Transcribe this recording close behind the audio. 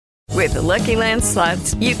With the Lucky Land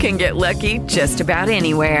Slots, you can get lucky just about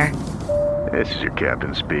anywhere. This is your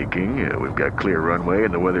captain speaking. We've got clear runway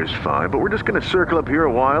and the weather's fine, but we're just going to circle up here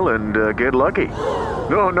a while and get lucky.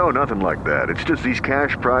 No, nothing like that. It's just these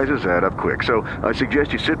cash prizes add up quick. So I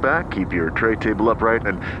suggest you sit back, keep your tray table upright,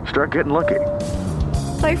 and start getting lucky.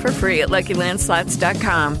 Play for free at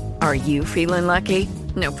LuckyLandSlots.com. Are you feeling lucky?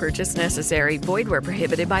 No purchase necessary. Void where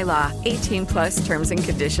prohibited by law. 18 plus terms and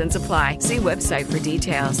conditions apply. See website for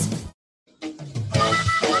details.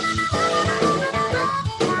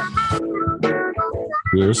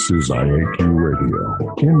 This is IAQ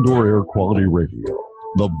Radio, Indoor Air Quality Radio,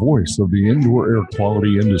 the voice of the indoor air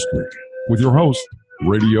quality industry, with your host,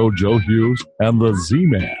 Radio Joe Hughes, and the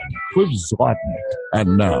Z-Man, Cliff Zlotnick.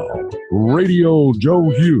 And now, Radio Joe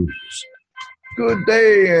Hughes. Good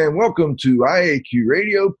day and welcome to IAQ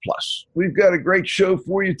Radio Plus. We've got a great show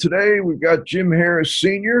for you today. We've got Jim Harris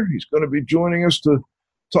Sr. He's going to be joining us to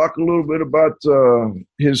talk a little bit about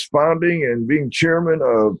his founding and being chairman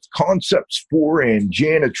of Concepts4 and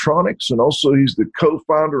Janitronics. And also he's the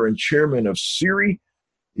co-founder and chairman of CIRI,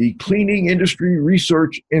 the Cleaning Industry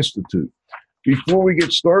Research Institute. Before we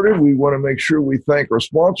get started, we want to make sure we thank our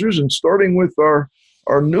sponsors, and starting with our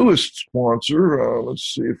newest sponsor.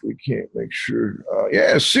 Let's see if we can't make sure.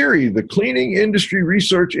 CIRI, the Cleaning Industry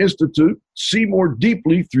Research Institute. See more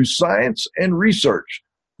deeply through science and research.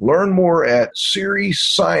 Learn more at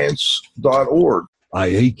ciriscience.org.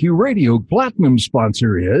 IAQ Radio Platinum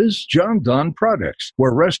sponsor is John Don Products,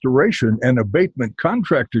 where restoration and abatement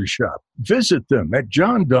contractors shop. Visit them at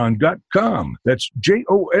jondon.com. That's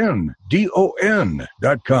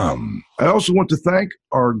JONDON.com. I also want to thank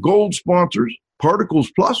our gold sponsors, Particles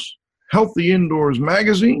Plus, Healthy Indoors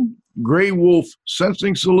Magazine, Gray Wolf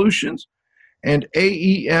Sensing Solutions, and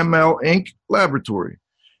AEML Inc. Laboratory.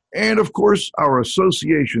 And, of course, our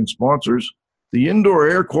association sponsors, the Indoor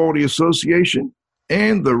Air Quality Association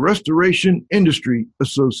and the Restoration Industry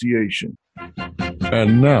Association.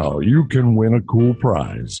 And now you can win a cool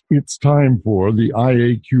prize. It's time for the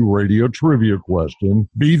IAQ Radio Trivia question.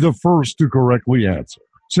 Be the first to correctly answer.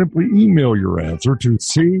 Simply email your answer to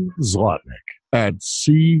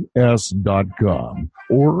czlotnick@cs.com.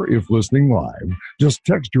 Or if listening live, just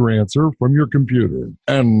text your answer from your computer.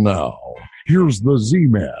 And now, here's the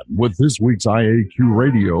Z-Man with this week's IAQ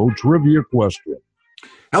Radio Trivia question.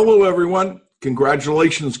 Hello, everyone.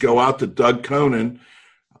 Congratulations go out to Doug Conan,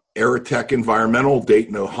 Aerotech Environmental,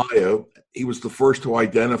 Dayton, Ohio. He was the first to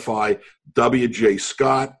identify W.J.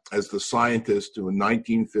 Scott as the scientist who in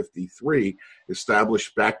 1953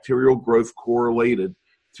 established bacterial growth correlated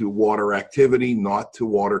to water activity, not to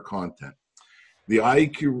water content. The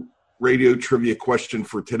IAQ Radio Trivia question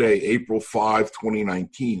for today, April 5,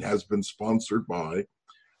 2019, has been sponsored by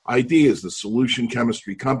Ideas, the solution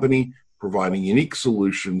chemistry company providing unique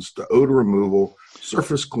solutions to odor removal,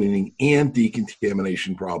 surface cleaning, and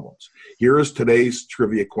decontamination problems. Here is today's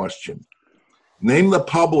trivia question. Name the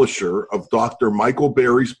publisher of Dr. Michael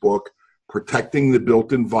Berry's book, Protecting the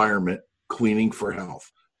Built Environment, Cleaning for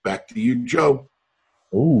Health. Back to you, Joe.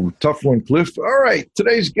 Oh, tough one, Cliff. All right.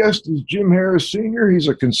 Today's guest is Jim Harris Sr. He's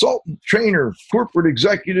a consultant, trainer, corporate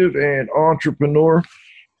executive, and entrepreneur.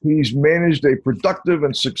 He's managed a productive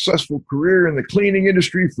and successful career in the cleaning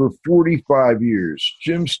industry for 45 years.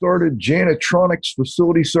 Jim started Janitronics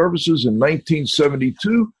Facility Services in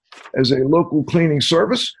 1972 as a local cleaning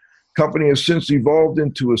service. Company has since evolved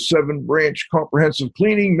into a 7-branch comprehensive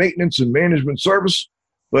cleaning, maintenance, and management service,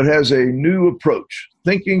 but has a new approach.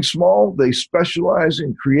 Thinking small, they specialize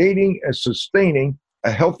in creating and sustaining a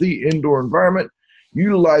healthy indoor environment,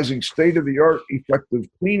 utilizing state-of-the-art effective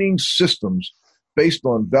cleaning systems based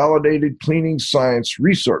on validated cleaning science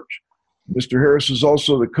research. Mr. Harris is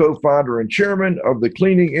also the co-founder and chairman of the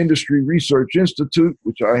Cleaning Industry Research Institute,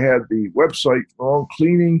 which I had the website wrong,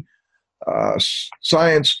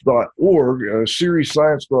 cleaningscience.org,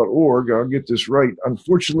 ciriscience.org. I'll get this right.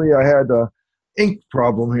 Unfortunately, I had a ink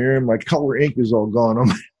problem here, and my color ink is all gone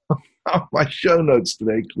on my show notes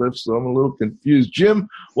today, Cliff, so I'm a little confused. Jim,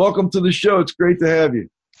 welcome to the show. It's great to have you.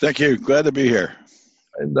 Thank you. Glad to be here.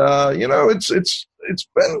 And, it's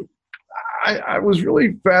been, I was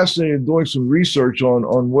really fascinated doing some research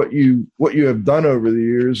on what you have done over the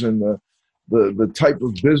years and the type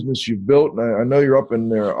of business you've built. And I know you're up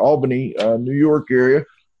in Albany, New York area.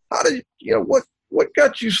 How did what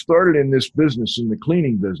got you started in this business, in the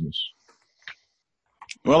cleaning business?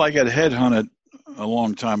 Well, I got headhunted a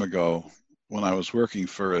long time ago when I was working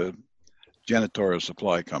for a janitorial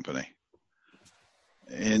supply company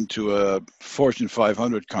into a Fortune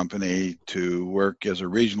 500 company to work as a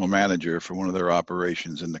regional manager for one of their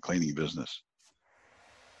operations in the cleaning business.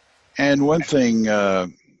 And one thing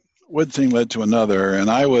one thing led to another, and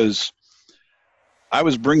I was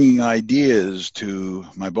bringing ideas to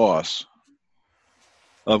my boss,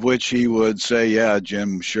 of which he would say, yeah,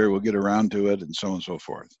 Jim, sure, we'll get around to it, and so on and so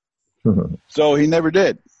forth. So he never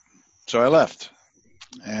did. So I left.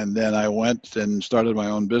 And then I went and started my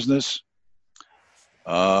own business.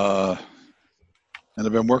 And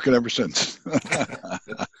I've been working ever since.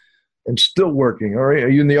 And still working. All right. Are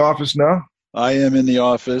you in the office now? I am in the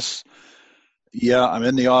office. Yeah, I'm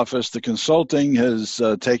in the office. The consulting has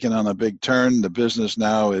taken on a big turn. The business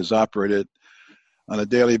now is operated on a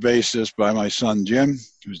daily basis by my son, Jim,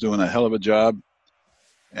 who's doing a hell of a job.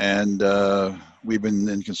 And we've been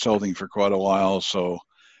in consulting for quite a while. So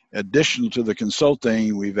additional to the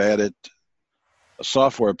consulting, we've added a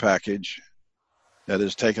software package that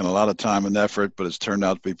has taken a lot of time and effort, but it's turned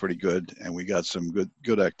out to be pretty good. And we got some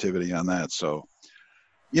good activity on that. So,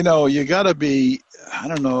 you know, you got to be, I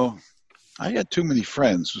don't know, I got too many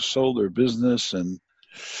friends who sold their business and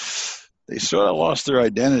they sort of lost their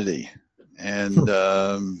identity. And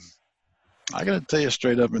I got to tell you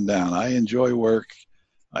straight up and down, I enjoy work.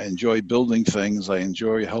 I enjoy building things. I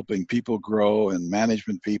enjoy helping people grow and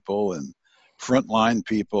management people and frontline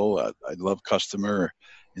people. I love customer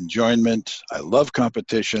enjoyment. I love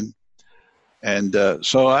competition. And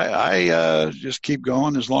so I just keep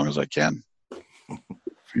going as long as I can.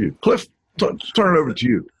 Cliff, turn it over to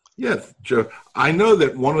you. Yeah, Joe, I know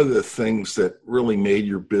that one of the things that really made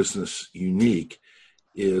your business unique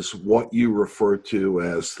is what you refer to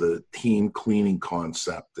as the team cleaning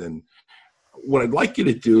concept. And what I'd like you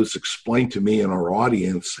to do is explain to me and our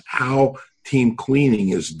audience how team cleaning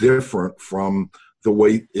is different from the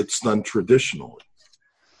way it's done traditionally.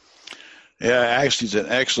 Yeah, actually, it's an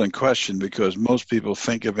excellent question because most people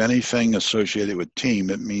think of anything associated with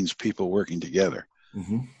team, it means people working together.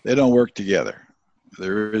 Mm-hmm. They don't work together.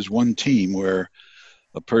 There is one team where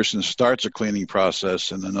a person starts a cleaning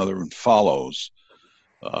process and another one follows.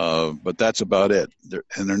 But that's about it.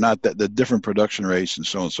 They're not the different production rates and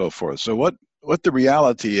so on and so forth. So what the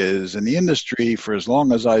reality is in the industry, for as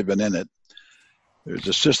long as I've been in it, there's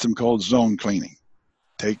a system called zone cleaning.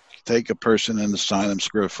 Take a person and assign them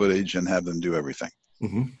square footage and have them do everything.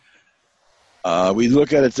 Mm-hmm. We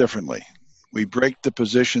look at it differently. We break the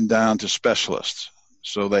position down to specialists.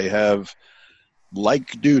 So they have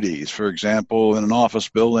like duties. For example, in an office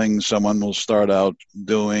building, someone will start out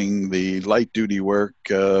doing the light duty work,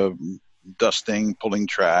 dusting, pulling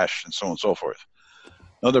trash, and so on and so forth.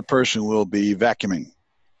 Another person will be vacuuming.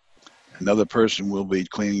 Another person will be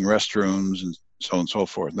cleaning restrooms and so on and so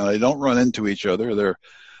forth. Now, they don't run into each other. They're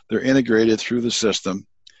integrated through the system.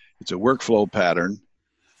 It's a workflow pattern,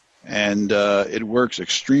 and it works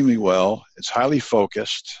extremely well. It's highly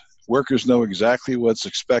focused. Workers know exactly what's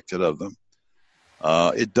expected of them.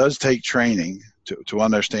 It does take training to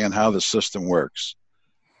understand how the system works,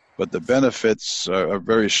 but the benefits are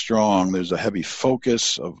very strong. There's a heavy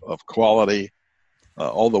focus of quality.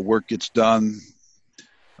 All the work gets done.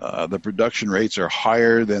 The production rates are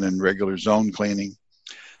higher than in regular zone cleaning.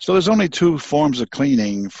 So there's only two forms of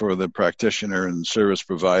cleaning for the practitioner and service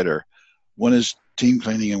provider. One is team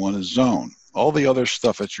cleaning and one is zone. All the other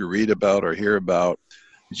stuff that you read about or hear about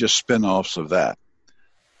is just spin-offs of that.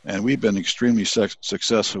 And we've been extremely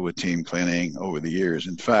successful with team cleaning over the years.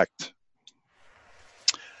 In fact,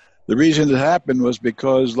 the reason it happened was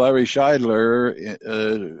because Larry Scheidler,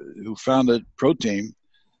 who founded ProTeam,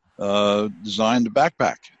 designed a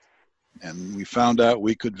backpack. And we found out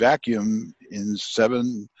we could vacuum in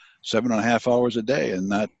 7.5 hours a day and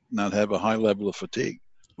not have a high level of fatigue.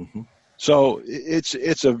 Mm-hmm. So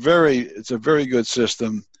it's a very good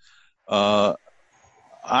system. I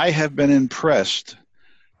have been impressed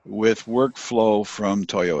with workflow from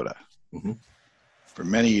Toyota for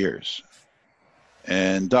many years,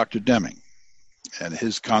 and Dr. Deming and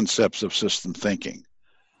his concepts of system thinking.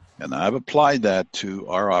 And I've applied that to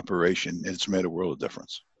our operation, and it's made a world of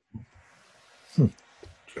difference.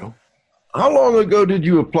 Joe? How long ago did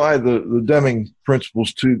you apply the Deming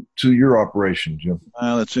principles to your operation, Jim?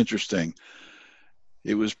 Well, that's interesting.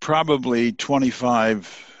 It was probably 20 or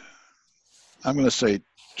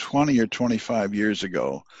 25 years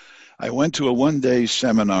ago. I went to a one-day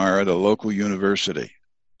seminar at a local university,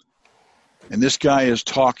 and this guy is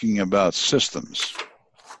talking about systems.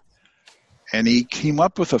 And he came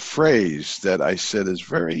up with a phrase that I said is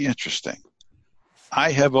very interesting.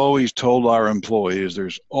 I have always told our employees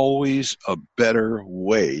there's always a better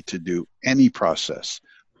way to do any process.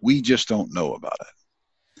 We just don't know about it.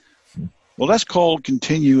 Well, that's called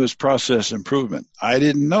continuous process improvement. I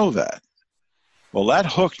didn't know that. Well, that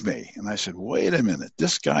hooked me. And I said, wait a minute,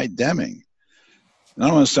 this guy Deming, And I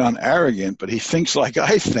don't want to sound arrogant, but he thinks like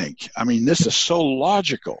I think. I mean, this is so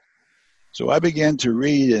logical. So I began to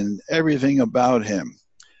read and everything about him.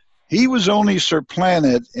 He was only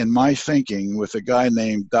supplanted in my thinking with a guy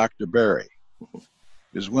named Dr. Berry.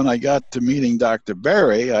 Because when I got to meeting Dr.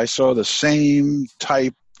 Berry, I saw the same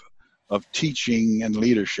type of teaching and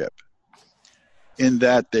leadership, in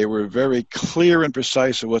that they were very clear and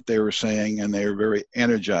precise of what they were saying, and they were very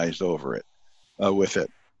energized over it, with it.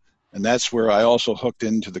 And that's where I also hooked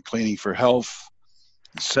into the cleaning for health,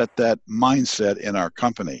 set that mindset in our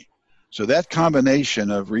company. So that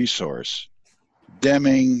combination of resource,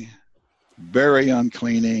 Deming, Berry on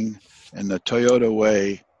cleaning, and the Toyota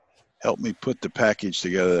way helped me put the package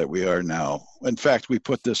together that we are now. In fact, we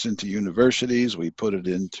put this into universities. We put it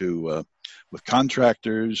into with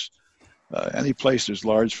contractors. Any place there's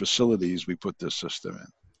large facilities, we put this system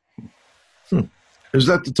in. Is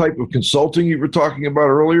that the type of consulting you were talking about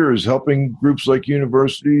earlier, is helping groups like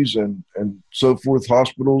universities and so forth,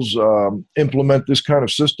 hospitals, implement this kind of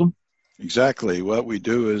system? Exactly. What we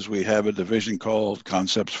do is we have a division called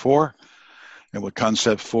Concepts4. And what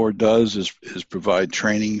Concept4 does is provide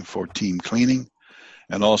training for team cleaning.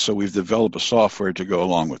 And also we've developed a software to go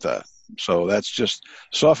along with that. So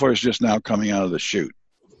software is just now coming out of the chute.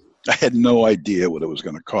 I had no idea what it was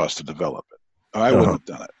going to cost to develop it. I wouldn't have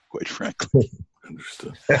done it, quite frankly.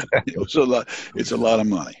 Understood. It's a lot of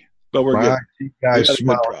money, but we're good. Guys,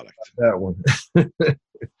 smile about that one.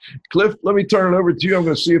 Cliff, let me turn it over to you. I'm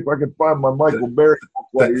going to see if I can find my Michael Berry.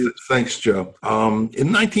 Thanks, Joe.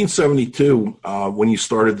 In 1972, when you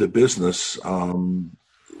started the business,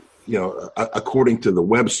 according to the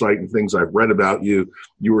website and things I've read about you,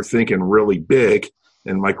 you were thinking really big.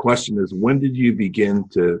 And my question is, when did you begin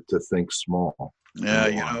to think small?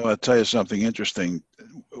 Yeah, I'll tell you something interesting.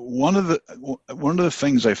 One of the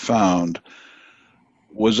things I found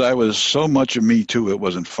was I was so much a me too, it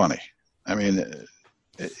wasn't funny. I mean,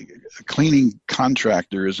 a cleaning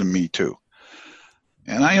contractor is a me too.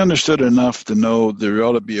 And I understood enough to know there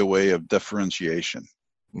ought to be a way of differentiation.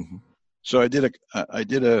 Mm-hmm. So I did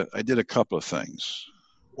a couple of things.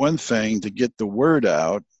 One thing, to get the word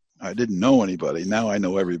out, I didn't know anybody. Now I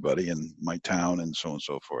know everybody in my town and so on and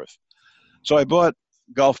so forth. So I bought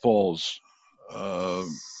golf balls,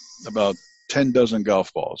 about 10 dozen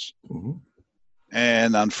golf balls. Mm-hmm.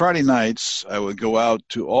 And on Friday nights, I would go out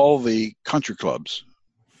to all the country clubs,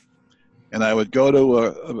 and I would go to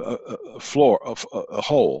a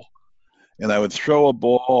hole, and I would throw a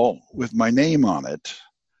ball with my name on it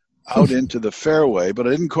out into the fairway, but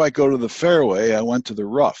I didn't quite go to the fairway. I went to the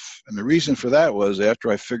rough. And the reason for that was, after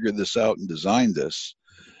I figured this out and designed this,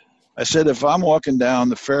 I said, if I'm walking down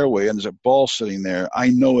the fairway and there's a ball sitting there, I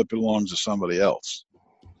know it belongs to somebody else.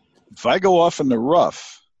 If I go off in the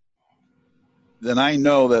rough, then I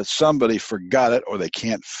know that somebody forgot it or they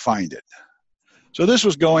can't find it. So this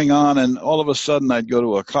was going on, and all of a sudden I'd go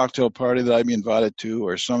to a cocktail party that I'd be invited to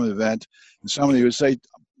or some event, and somebody would say,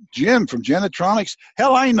 Jim from Janitronics,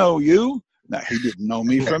 hell, I know you. Now, he didn't know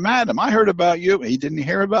me from Adam. I heard about you. He didn't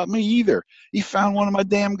hear about me either. He found one of my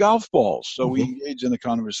damn golf balls. So we engaged in a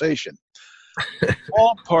conversation.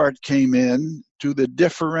 All part came in to the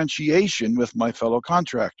differentiation with my fellow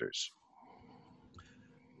contractors.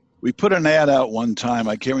 We put an ad out one time.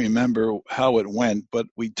 I can't remember how it went, but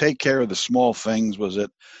we take care of the small things.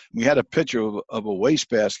 We had a picture of a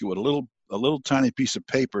wastebasket with a little tiny piece of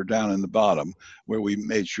paper down in the bottom where we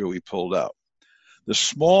made sure we pulled out. The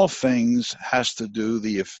small things has to do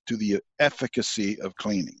to the efficacy of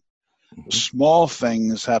cleaning. Mm-hmm. The small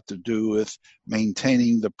things have to do with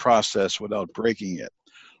maintaining the process without breaking it.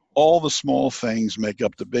 All the small things make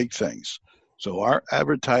up the big things. So our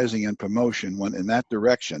advertising and promotion went in that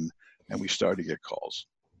direction, and we started to get calls.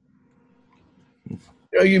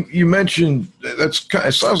 You mentioned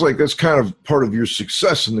it sounds like that's kind of part of your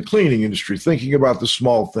success in the cleaning industry, thinking about the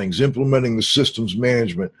small things, implementing the systems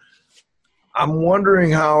management. I'm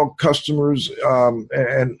wondering how customers,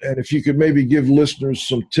 and if you could maybe give listeners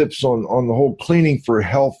some tips on the whole cleaning for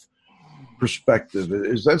health perspective.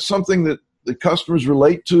 Is that something that the customers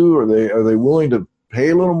relate to? Are they willing to pay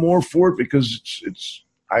a little more for it? Because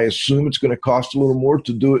I assume it's going to cost a little more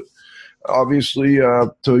to do it. Obviously,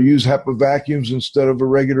 to use HEPA vacuums instead of a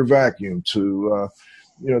regular vacuum, to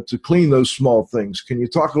clean those small things. Can you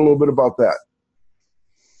talk a little bit about that?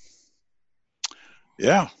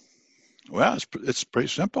 Yeah. Well, it's pretty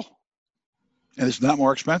simple, and it's not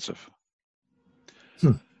more expensive.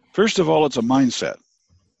 First of all, it's a mindset.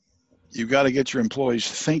 You've got to get your employees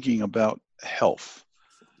thinking about health,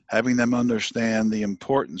 having them understand the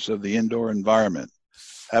importance of the indoor environment,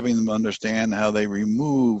 having them understand how they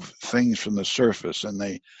remove things from the surface, and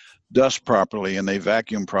they dust properly and they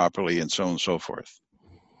vacuum properly and so on and so forth.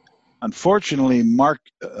 Unfortunately,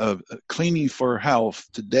 cleaning for health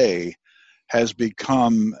today has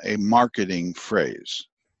become a marketing phrase.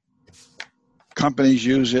 Companies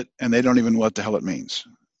use it and they don't even know what the hell it means.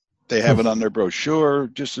 They have it on their brochure.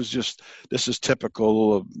 This is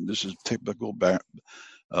typical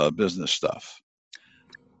business stuff.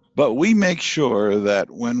 But we make sure that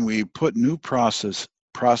when we put new processes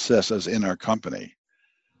in our company,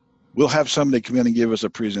 we'll have somebody come in and give us a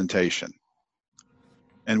presentation.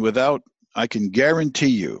 And I can guarantee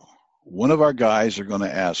you, one of our guys are going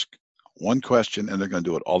to ask one question, and they're going to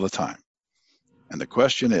do it all the time. And the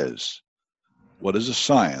question is, what is the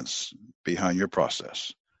science behind your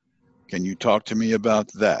process? Can you talk to me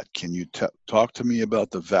about that? Can you talk to me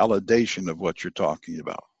about the validation of what you're talking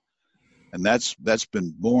about? And that's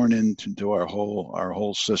been born into our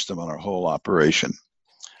whole system and our whole operation.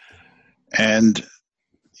 And,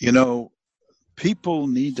 people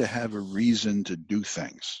need to have a reason to do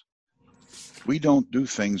things. We don't do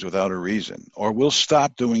things without a reason, or we'll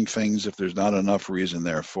stop doing things if there's not enough reason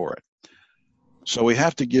there for it. So we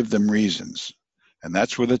have to give them reasons, and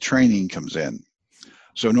that's where the training comes in.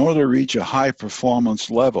 So in order to reach a high performance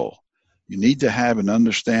level, you need to have an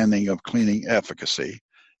understanding of cleaning efficacy.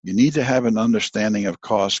 You need to have an understanding of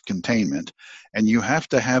cost containment, and you have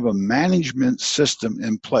to have a management system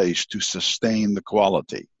in place to sustain the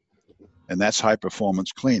quality. And that's high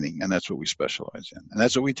performance cleaning, and that's what we specialize in, and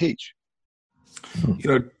that's what we teach.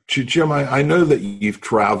 Jim, I know that you've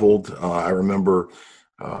traveled. I remember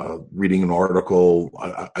reading an article,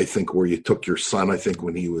 I think, where you took your son, I think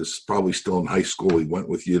when he was probably still in high school, he went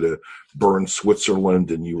with you to Bern, Switzerland,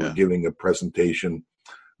 and you were giving a presentation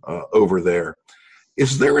over there.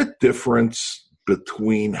 Is there a difference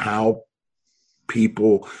between how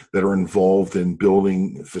people that are involved in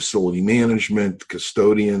building facility management,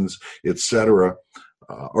 custodians, et cetera,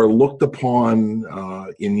 are looked upon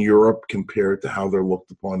in Europe compared to how they're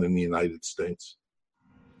looked upon in the United States?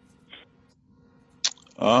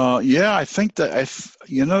 I think that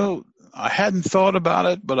I hadn't thought about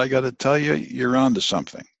it, but I got to tell you, you're onto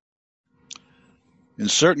something. In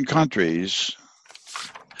certain countries,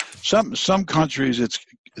 some countries,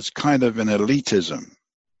 it's kind of an elitism.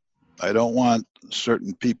 I don't want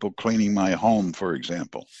certain people cleaning my home, for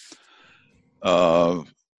example.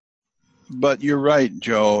 But you're right,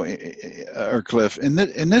 Joe or Cliff. In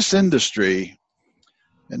this industry,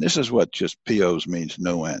 and this is what just POs means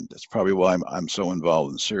no end. That's probably why I'm so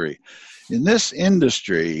involved in CIRI. In this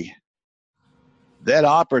industry, that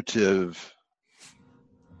operative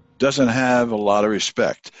doesn't have a lot of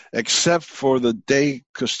respect, except for the day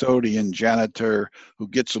custodian janitor who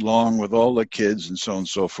gets along with all the kids and so on and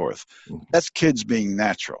so forth. That's kids being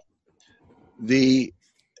natural. The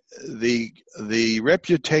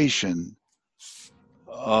reputation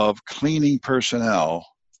of cleaning personnel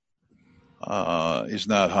is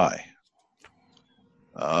not high.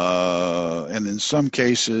 And in some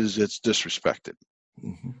cases, it's disrespected.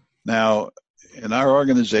 Mm-hmm. Now, in our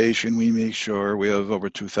organization, we make sure we have over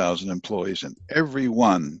 2,000 employees, and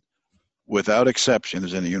everyone, without exception,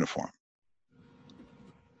 is in a uniform.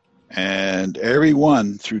 And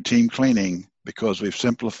everyone through team cleaning, because we've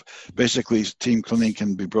basically team cleaning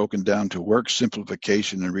can be broken down to work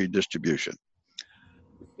simplification and redistribution.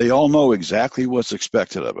 They all know exactly what's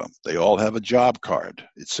expected of them. They all have a job card.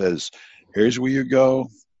 It says, here's where you go,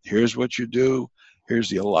 here's what you do, here's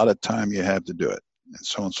the allotted time you have to do it, and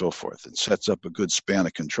so on and so forth. It sets up a good span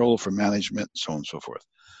of control for management, and so on and so forth.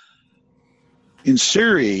 In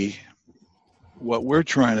CIRI, what we're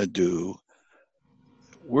trying to do,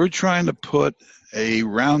 we're trying to put a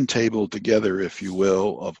round table together, if you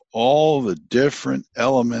will, of all the different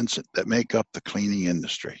elements that make up the cleaning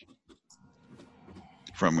industry,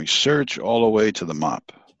 from research all the way to the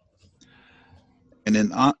mop. And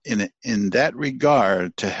in that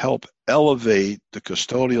regard, to help elevate the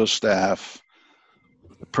custodial staff,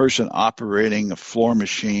 the person operating a floor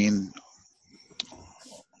machine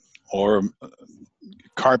or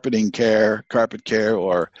carpet care,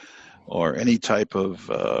 or any type of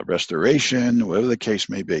restoration, whatever the case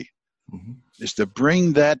may be, mm-hmm. is to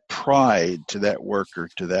bring that pride to that worker,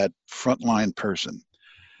 to that frontline person,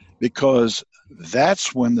 because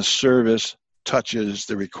that's when the service touches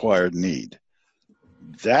the required need.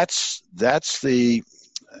 That's the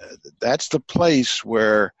place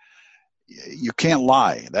where you can't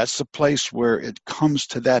lie. That's the place where it comes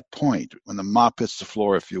to that point when the mop hits the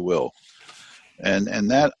floor, if you will. And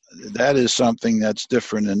that is something that's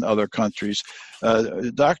different in other countries.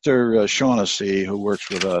 Dr. Shaughnessy, who works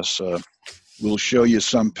with us, will show you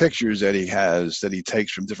some pictures that he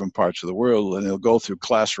takes from different parts of the world, and he'll go through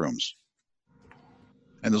classrooms.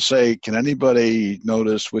 And he'll say, can anybody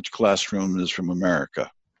notice which classroom is from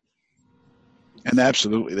America? And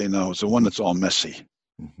absolutely they know. It's the one that's all messy.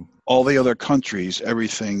 Mm-hmm. All the other countries,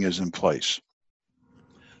 everything is in place.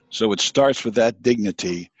 So it starts with that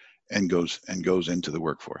dignity and goes into the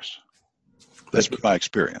workforce. That's been my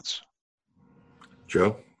experience.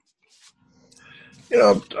 Joe?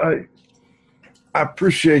 I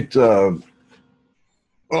appreciate. Well,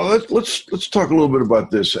 let's talk a little bit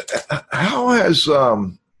about this. How has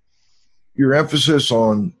your emphasis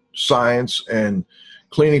on science and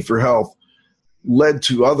cleaning for health led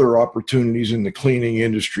to other opportunities in the cleaning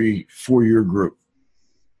industry for your group?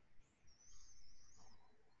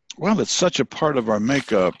 Well, it's such a part of our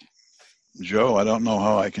makeup, Joe. I don't know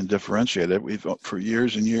how I can differentiate it. We've, for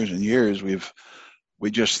years and years and years, we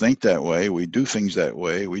just think that way. We do things that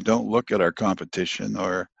way. We don't look at our competition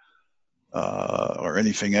or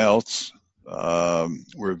anything else.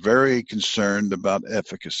 We're very concerned about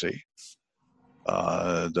efficacy.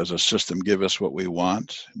 Does a system give us what we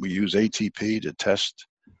want? We use ATP to test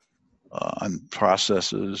on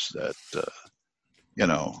processes that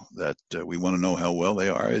we want to know how well they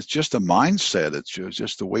are. It's just a mindset. It's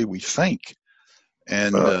just the way we think.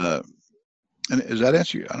 And does that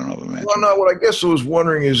answer you? I don't know if I'm answering. Well, no. What I guess I was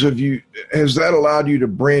wondering is, has that allowed you to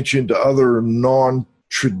branch into other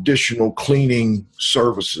non-traditional cleaning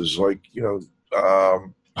services, like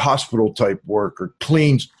hospital type work or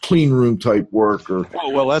clean room type work? Or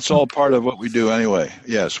well, that's all part of what we do anyway.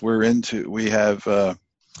 Yes, we have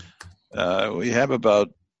about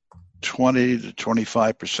 20 to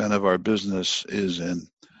 25% of our business is in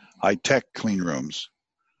high-tech clean rooms.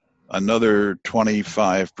 Another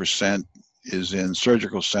 25% is in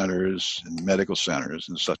surgical centers and medical centers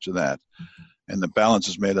and such as that. And the balance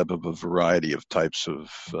is made up of a variety of types of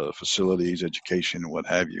facilities, education, and what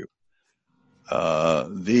have you.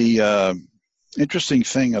 The interesting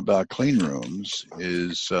thing about clean rooms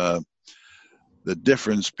is the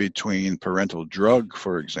difference between parental drug,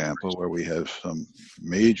 for example, where we have some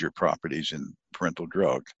major properties in parental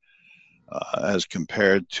drug, as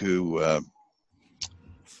compared to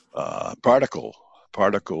particle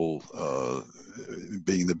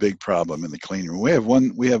being the big problem in the clean room.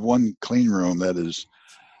 We have one clean room that is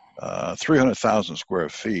 300,000 square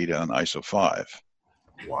feet on ISO 5.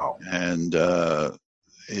 Wow! And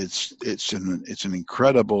it's an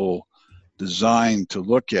incredible design to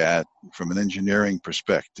look at from an engineering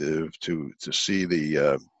perspective to see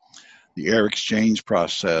the air exchange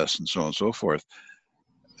process and so on and so forth.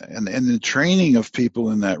 And the training of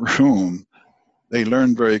people in that room, they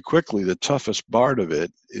learn very quickly the toughest part of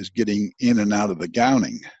it is getting in and out of the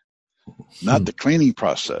gowning, not the cleaning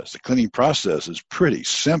process. The cleaning process is pretty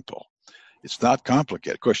simple. It's not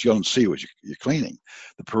complicated. Of course, you don't see what you're cleaning.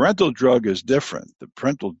 The parental drug is different. The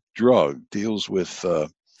parental drug deals with a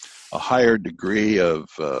higher degree of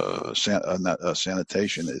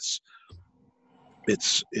sanitation.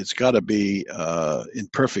 It's got to be in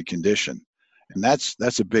perfect condition, and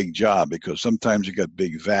that's a big job because sometimes you got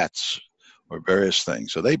big vats or various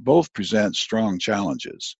things. So they both present strong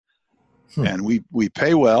challenges, and we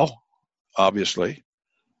pay well, obviously,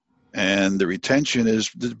 and the retention is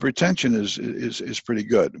pretty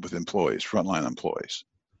good with employees, frontline employees.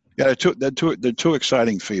 Yeah, they're two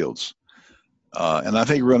exciting fields. And I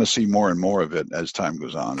think we're going to see more and more of it as time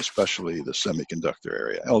goes on, especially the semiconductor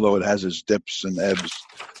area. Although it has its dips and ebbs,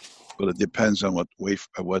 but it depends on what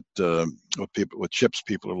chips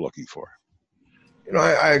people are looking for.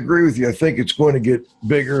 I agree with you. I think it's going to get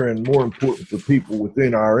bigger and more important for people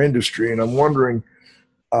within our industry. And I'm wondering,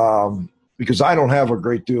 because I don't have a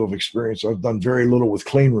great deal of experience, I've done very little with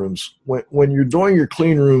clean rooms. When you're doing your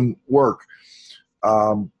clean room work,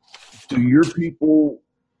 do your people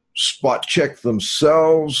spot check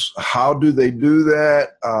themselves? How do they do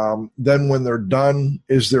that? Then when they're done,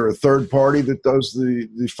 is there a third party that does the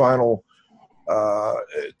final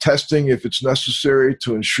testing if it's necessary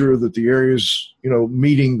to ensure that the area's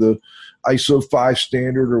meeting the ISO 5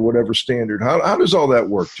 standard or whatever standard? How does all that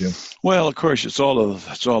work, Jim? Well, of course, it's all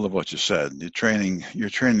of what you said. You're training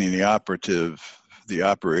the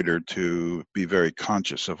operator to be very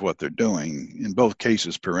conscious of what they're doing. In both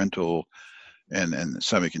cases, parental and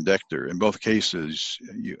semiconductor. In both cases,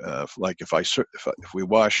 like if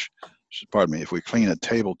we clean a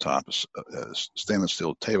tabletop, a stainless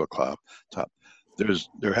steel tabletop,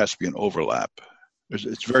 there has to be an overlap.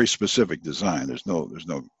 It's very specific design. There's no.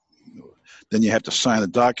 Then you have to sign a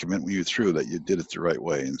document when you're through that you did it the right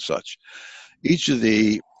way and such. Each of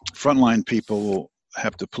the frontline people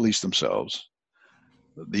have to police themselves.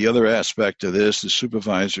 The other aspect of this, the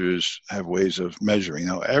supervisors have ways of measuring.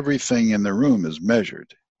 Now, everything in the room is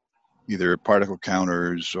measured, either particle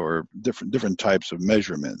counters or different types of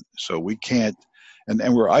measurement. So we can't,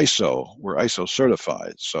 and we're ISO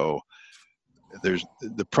certified. So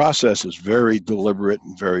the process is very deliberate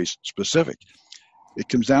and very specific. It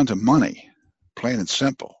comes down to money, plain and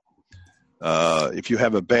simple. If you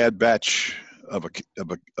have a bad batch of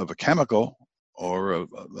a chemical or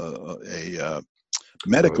a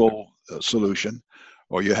medical solution,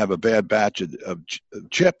 or you have a bad batch of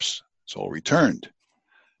chips, it's all returned.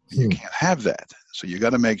 You can't have that. So you got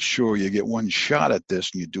to make sure you get one shot at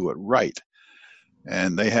this and you do it right.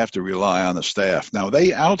 And they have to rely on the staff. Now, they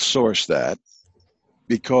outsource that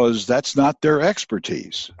because that's not their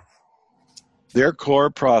expertise. Their core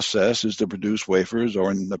process is to produce wafers, or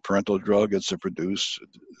in the parental drug, it's to produce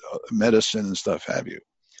medicine and stuff have you.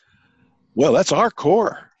 Well, that's our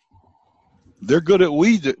core. They're good at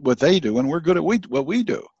what they do, and we're good at what we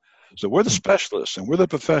do. So we're the specialists, and we're the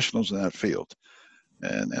professionals in that field,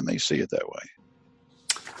 and they see it that way.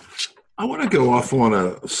 I want to go off on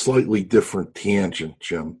a slightly different tangent,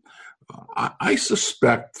 Jim. I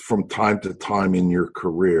suspect from time to time in your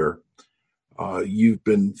career, you've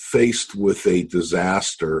been faced with a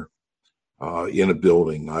disaster in a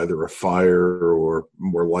building, either a fire or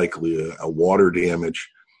more likely a water damage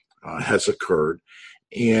has occurred.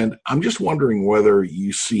 And I'm just wondering whether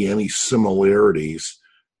you see any similarities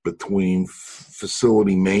between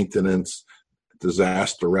facility maintenance,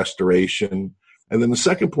 disaster restoration. And then the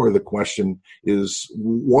second part of the question is,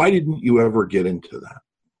 why didn't you ever get into that?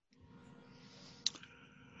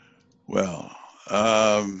 Well,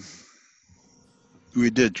 I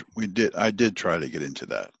did try to get into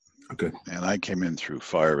that. Okay. And I came in through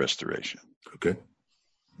fire restoration. Okay.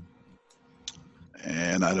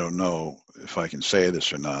 And I don't know if I can say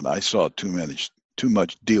this or not. I saw too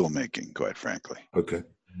much deal making, quite frankly. Okay.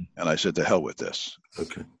 And I said, to hell with this.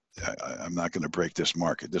 Okay. I'm not going to break this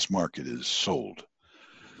market. This market is sold.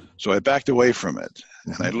 So I backed away from it.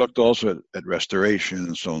 And I looked also at restoration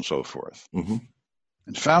and so on and so forth. Mm-hmm.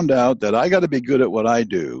 And found out that I got to be good at what I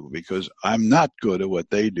do because I'm not good at what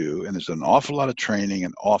they do. And there's an awful lot of training,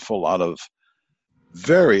 an awful lot of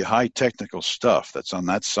very high technical stuff that's on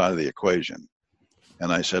that side of the equation.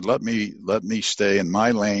 And I said, let me stay in my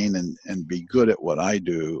lane and be good at what I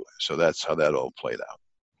do. So that's how that all played out.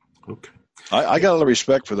 Okay. I got a lot of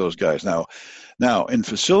respect for those guys. Now in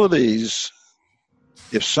facilities,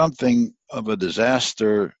 if something of a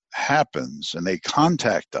disaster happens and they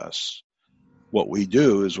contact us, what we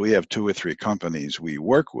do is we have 2 or 3 companies we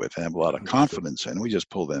work with and have a lot of confidence in. We just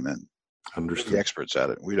pull them in. Understood. We're the experts at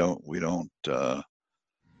it. We don't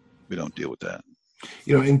deal with that.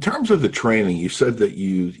 You know, in terms of the training, you said that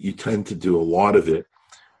you tend to do a lot of it.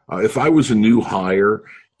 If I was a new hire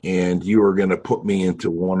and you were going to put me into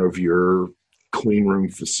one of your clean room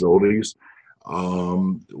facilities,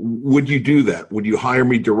 would you do that? Would you hire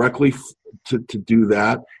me directly to do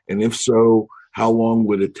that? And if so, how long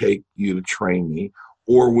would it take you to train me?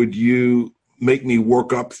 Or would you make me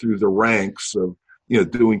work up through the ranks of,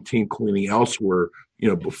 doing team cleaning elsewhere,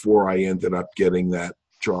 before I ended up getting that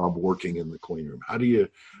job working in the clean room? How do you?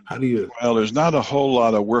 Well, there's not a whole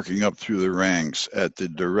lot of working up through the ranks at the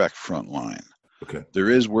direct front line. Okay. There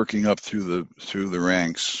is working up through the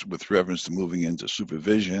ranks with reference to moving into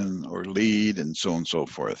supervision or lead and so on and so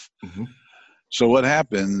forth. Mm-hmm. So what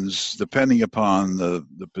happens, depending upon the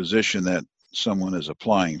position that someone is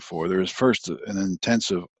applying for, there is first an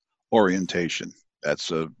intensive orientation.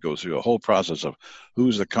 That's goes through a whole process of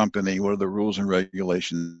who's the company, what are the rules and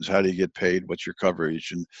regulations, how do you get paid, what's your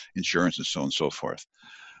coverage and insurance and so on and so forth.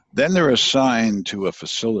 Then they're assigned to a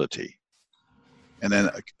facility. And then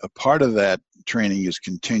a part of that training is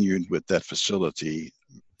continued with that facility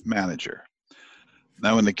manager.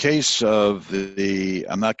 Now, in the case of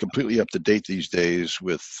I'm not completely up to date these days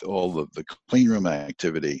with all of the clean room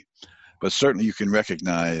activity, but certainly you can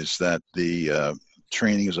recognize that the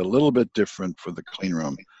training is a little bit different for the clean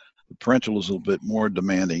room. The parental is a little bit more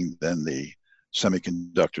demanding than the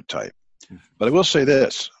semiconductor type. But I will say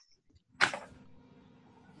this.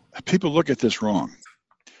 People look at this wrong.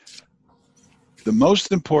 The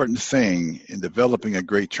most important thing in developing a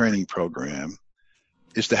great training program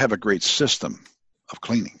is to have a great system of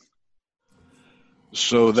cleaning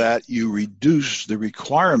so that you reduce the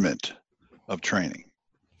requirement of training.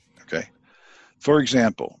 Okay? For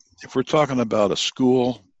example, if we're talking about a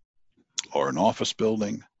school or an office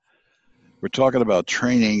building, we're talking about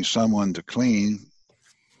training someone to clean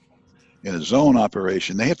in a zone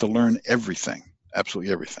operation. They have to learn everything,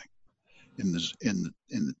 absolutely everything. In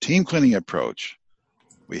the team cleaning approach,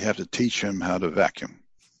 we have to teach them how to vacuum.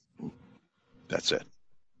 That's it.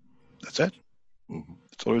 That's it.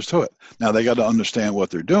 That's all there is to it. Now, they got to understand what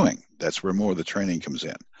they're doing. That's where more of the training comes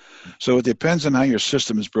in. So it depends on how your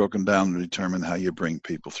system is broken down to determine how you bring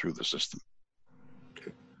people through the system.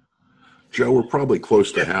 Okay. Joe, we're probably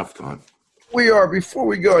close to halftime. We are. Before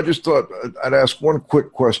we go, I just thought I'd ask one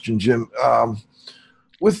quick question, Jim.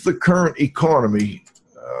 With the current economy,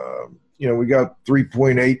 we got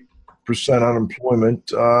 3.8%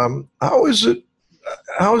 unemployment. How is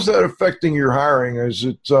that affecting your hiring? Is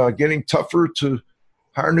it getting tougher to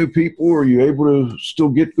hire new people, or are you able to still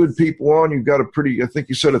get good people on? You've got I think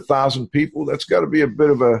you said 1,000 people. That's got to be a bit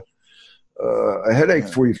of a headache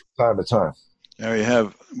for you from time to time. Yeah,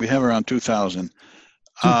 we have around 2,000.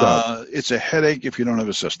 It's a headache if you don't have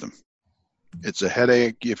a system. It's a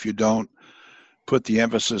headache if you don't put the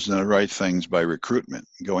emphasis on the right things by recruitment,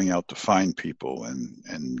 going out to find people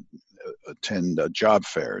and attend job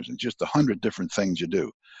fairs and just 100 different things you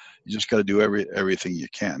do. You just got to do everything you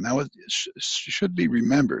can. Now, it should be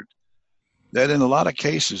remembered that in a lot of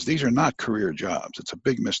cases, these are not career jobs. It's a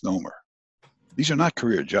big misnomer. These are not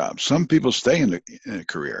career jobs. Some people stay in a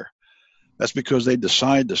career. That's because they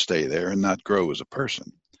decide to stay there and not grow as a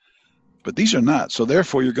person. But these are not. So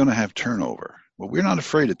therefore, you're going to have turnover. Well, we're not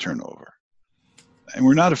afraid of turnover. And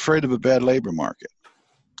we're not afraid of a bad labor market.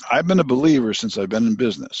 I've been a believer since I've been in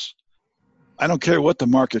business. I don't care what the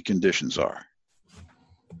market conditions are.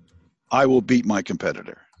 I will beat my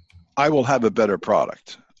competitor. I will have a better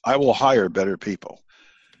product. I will hire better people.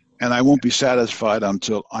 And I won't be satisfied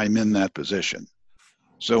until I'm in that position.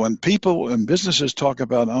 So when businesses talk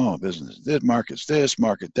about, business, this market's this,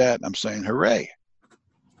 market that, I'm saying, hooray,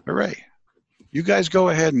 hooray. You guys go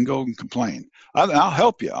ahead and go and complain. I'll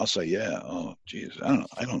help you. I'll say, I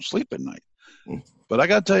don't sleep at night. But I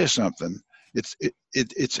got to tell you something.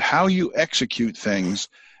 It's how you execute things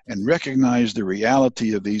and recognize the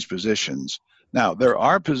reality of these positions. Now, there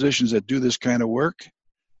are positions that do this kind of work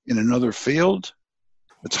in another field.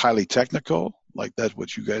 It's highly technical, like that's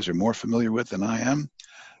what you guys are more familiar with than I am.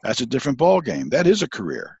 That's a different ballgame. That is a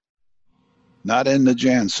career. Not in the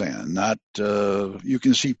Jansan. You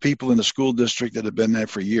can see people in the school district that have been there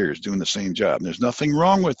for years doing the same job. And there's nothing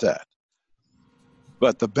wrong with that.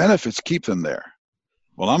 But the benefits keep them there.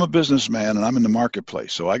 Well, I'm a businessman and I'm in the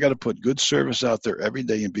marketplace, so I got to put good service out there every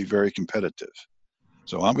day and be very competitive.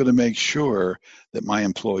 So I'm going to make sure that my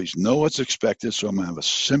employees know what's expected, so I'm going to have a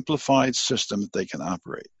simplified system that they can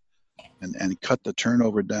operate and cut the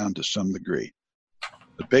turnover down to some degree.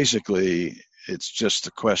 But basically, it's just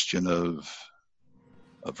a question of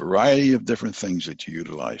a variety of different things that you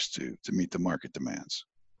utilize to meet the market demands.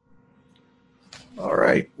 All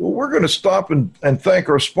right. Well, we're going to stop and thank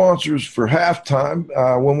our sponsors for halftime.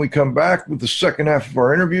 When we come back with the second half of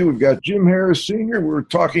our interview, we've got Jim Harris Sr. We're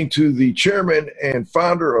talking to the chairman and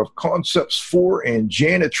founder of Concepts4 and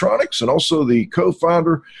Janitronics, and also the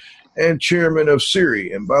co-founder and chairman of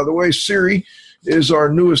CIRI. And by the way, CIRI is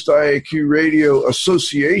our newest IAQ Radio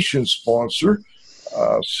Association sponsor.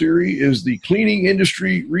 CIRI is the Cleaning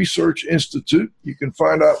Industry Research Institute. You can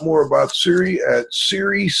find out more about CIRI at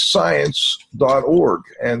ciriscience.org,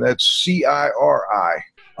 and that's CIRI.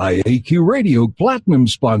 IAQ Radio Platinum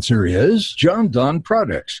sponsor is John Don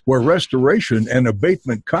Products, where restoration and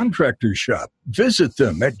abatement contractors shop. Visit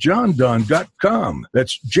them at jondon.com.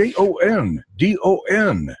 That's JONDON.com.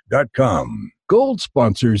 Gold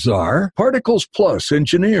sponsors are Particles Plus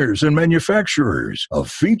engineers and manufacturers of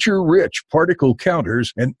feature-rich particle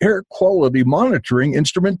counters and air quality monitoring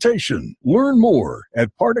instrumentation. Learn more at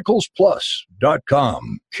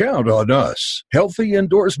particlesplus.com. Count on us. Healthy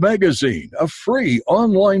Indoors Magazine, a free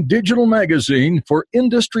online digital magazine for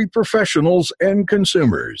industry professionals and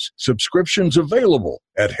consumers. Subscriptions available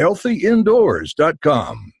at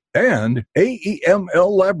healthyindoors.com. And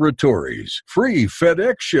AEML Laboratories, free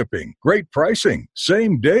FedEx shipping, great pricing,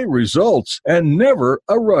 same-day results, and never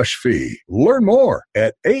a rush fee. Learn more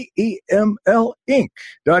at AEMLinc.com.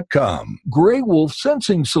 Gray Wolf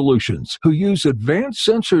Sensing Solutions, who use advanced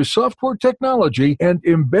sensor software technology and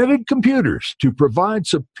embedded computers to provide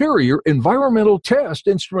superior environmental test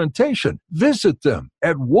instrumentation. Visit them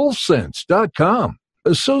at wolfsense.com.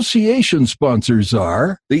 Association sponsors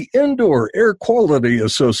are the Indoor Air Quality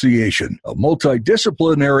Association, a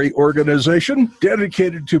multidisciplinary organization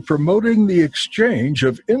dedicated to promoting the exchange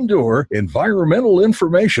of indoor environmental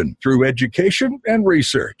information through education and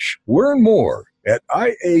research. Learn more at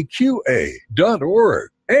IAQA.org.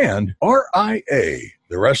 And RIA,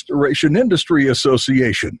 the Restoration Industry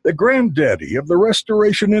Association, the granddaddy of the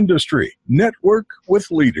restoration industry. Network with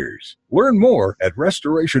leaders. Learn more at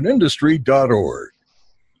restorationindustry.org.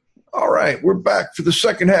 All right, we're back for the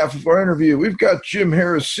second half of our interview. We've got Jim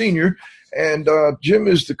Harris Sr., And Jim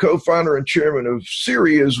is the co-founder and chairman of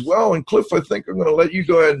CIRI as well. And Cliff, I think I'm going to let you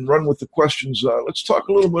go ahead and run with the questions. Let's talk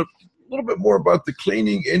a little bit more about the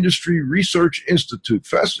Cleaning Industry Research Institute.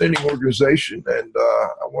 Fascinating organization, and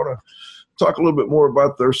I want to talk a little bit more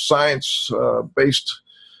about their science-based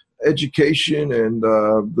education and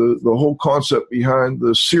the whole concept behind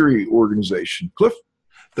the CIRI organization. Cliff?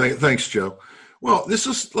 Thanks, Joe. Well,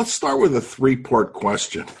 let's start with a three-part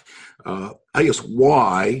question. I guess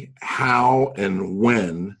why, how, and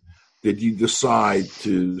when did you decide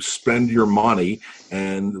to spend your money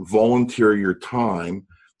and volunteer your time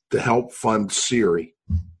to help fund CIRI?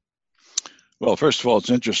 Well, first of all, it's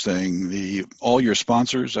interesting. All your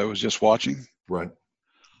sponsors I was just watching, right,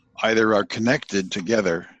 either are connected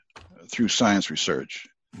together through science research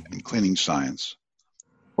and cleaning science,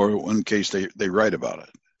 or in one case they write about it.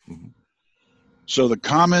 Mm-hmm. So the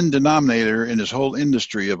common denominator in this whole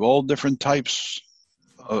industry of all different types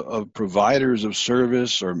of providers of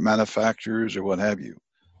service or manufacturers or what have you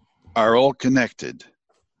are all connected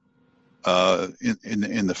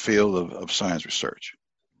in the field of science research.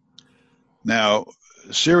 Now,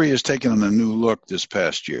 CIRI has taken on a new look this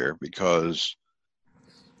past year because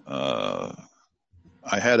I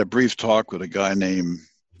had a brief talk with a guy named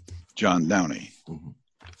John Downey,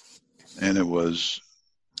 and it was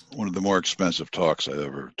one of the more expensive talks I've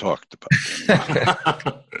ever talked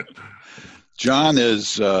about. John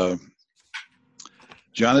has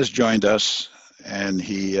joined us, and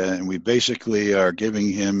we basically are giving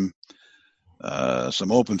him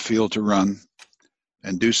some open field to run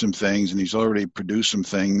and do some things, and he's already produced some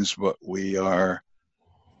things. But we're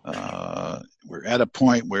at a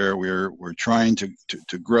point where we're trying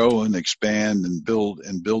to grow and expand and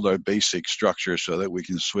build our basic structure so that we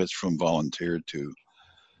can switch from volunteer to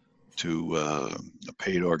a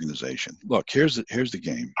paid organization. Look, here's the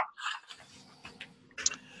game.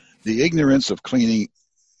 The ignorance of cleaning,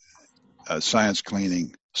 science of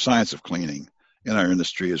cleaning in our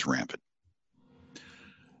industry is rampant.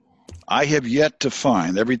 I have yet to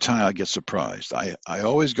find, every time I get surprised, I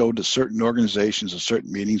always go to certain organizations and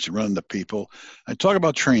certain meetings to run into people. I talk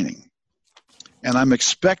about training, and I'm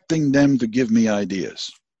expecting them to give me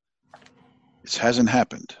ideas. It hasn't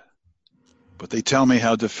happened. But they tell me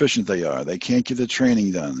how deficient they are. They can't get the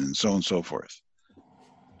training done, and so on and so forth.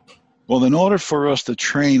 Well, in order for us to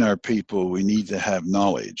train our people, we need to have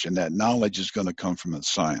knowledge, and that knowledge is going to come from the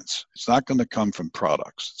science. It's not going to come from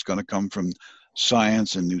products. It's going to come from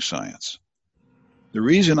science and new science. The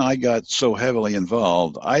reason I got so heavily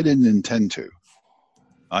involved, I didn't intend to.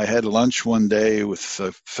 I had lunch one day with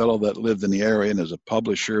a fellow that lived in the area and is a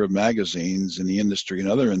publisher of magazines in the industry and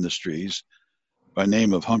other industries by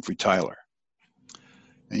name of Humphrey Tyler.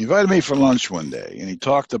 And he invited me for lunch one day, and he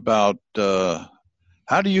talked about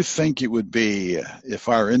how do you think it would be if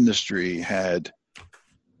our industry had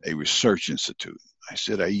a research institute? I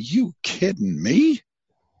said, are you kidding me?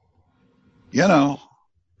 You know,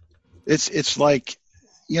 it's like,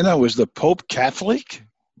 you know, is the Pope Catholic?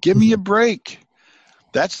 Give me a break.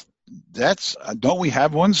 That's don't we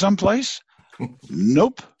have one someplace?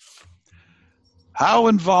 Nope. How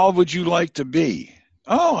involved would you like to be?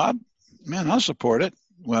 Oh, I'll support it.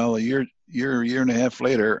 Well, a year and a half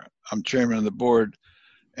later, I'm chairman of the board,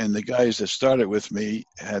 and the guys that started with me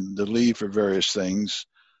had to leave for various things.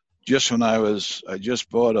 Just when I just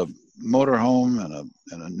bought a motorhome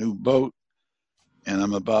and a new boat, and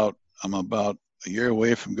I'm about a year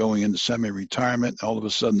away from going into semi-retirement. All of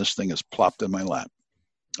a sudden, this thing has plopped in my lap.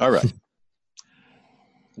 All right.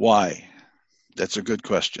 Why? That's a good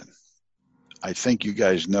question. I think you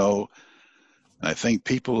guys know. And I think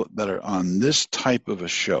people that are on this type of a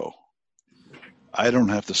show, I don't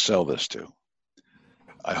have to sell this to.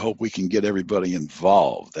 I hope we can get everybody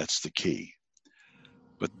involved. That's the key.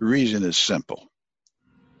 But the reason is simple.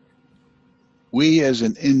 We as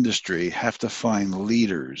an industry have to find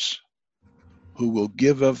leaders who will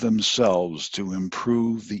give of themselves to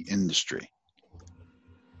improve the industry.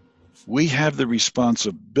 We have the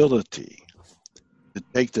responsibility to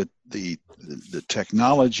take the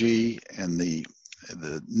technology and the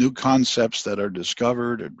new concepts that are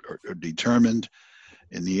discovered or determined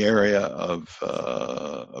in the area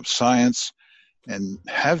of science and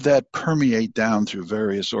have that permeate down through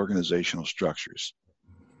various organizational structures.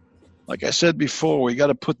 Like I said before, we got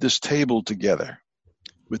to put this table together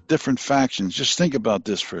with different factions. Just think about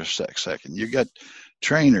this for a second. You got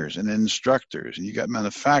trainers and instructors, and you got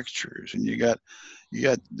manufacturers, and you got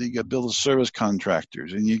building service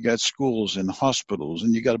contractors, and you got schools and hospitals,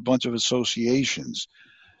 and you got a bunch of associations,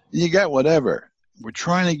 and you got whatever. We're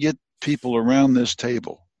trying to get people around this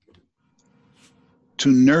table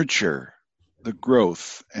to nurture the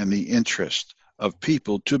growth and the interest of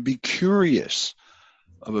people to be curious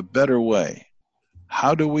of a better way.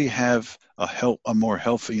 How do we have a more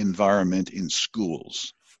healthy environment in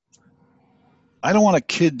schools? I don't want a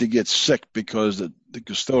kid to get sick because the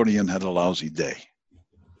custodian had a lousy day.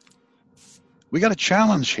 We got a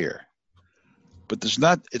challenge here, but it's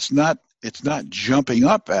not jumping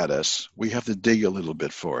up at us. We have to dig a little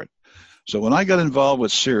bit for it. So when I got involved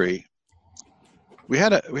with CIRI, we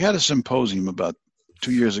had a symposium about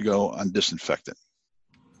 2 years ago on disinfectant.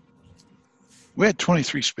 We had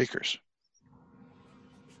 23 speakers.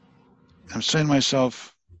 I'm saying to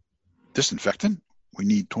myself, disinfectant? We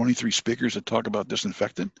need 23 speakers to talk about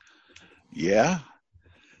disinfectant? Yeah.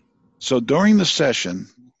 So during the session,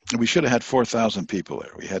 we should have had 4,000 people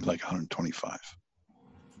there. We had like 125.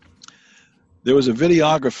 There was a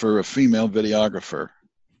videographer, a female videographer,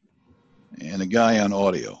 and a guy on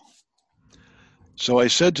audio. So I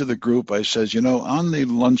said to the group, I says, on the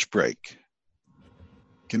lunch break,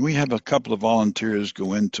 can we have a couple of volunteers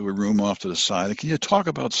go into a room off to the side? And can you talk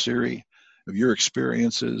about CIRI, of your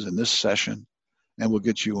experiences in this session? And we'll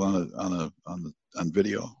get you on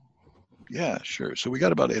video. Yeah, sure. So we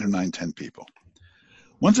got about 8 or 9, 10 people.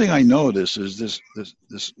 One thing I noticed is this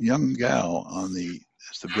young gal as the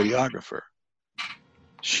videographer.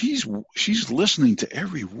 She's listening to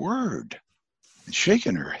every word and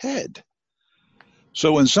shaking her head.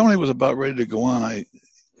 So when somebody was about ready to go on, I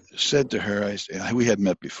said to her, we had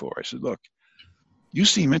met before. I said, look, you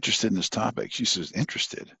seem interested in this topic. She says,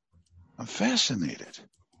 interested? I'm fascinated.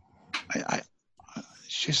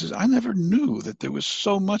 She says, I never knew that there was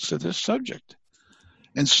so much to this subject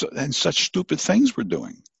and such stupid things we're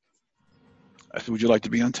doing. I said, would you like to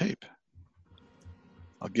be on tape?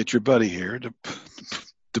 I'll get your buddy here to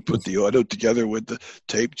put the audio together with the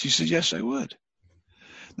tape. She says, yes, I would.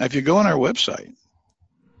 Now, if you go on our website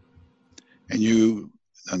and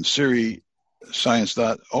on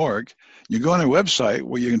CIRIscience.org, you go on our website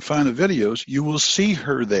where you can find the videos, you will see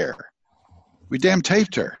her there. We damn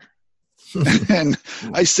taped her. And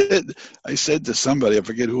I said to somebody, I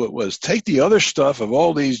forget who it was, take the other stuff of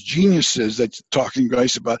all these geniuses that you're talking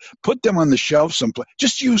guys about, put them on the shelf someplace.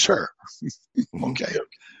 Just use her. Okay.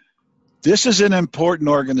 This is an important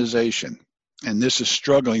organization, and this is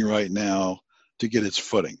struggling right now to get its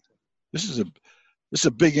footing. This is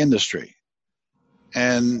a big industry,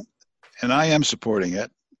 and I am supporting it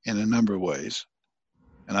in a number of ways,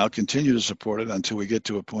 and I'll continue to support it until we get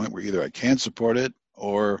to a point where either I can't support it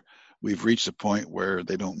or we've reached a point where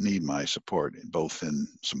they don't need my support, both in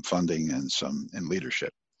some funding and some in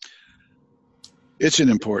leadership. It's an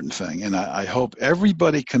important thing, and I hope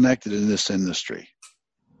everybody connected in this industry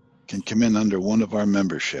can come in under one of our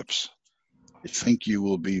memberships. I think you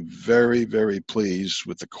will be very, very pleased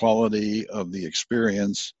with the quality of the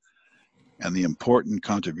experience and the important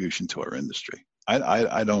contribution to our industry.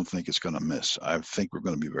 I don't think it's going to miss. I think we're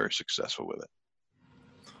going to be very successful with it.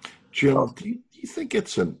 Jim, do you think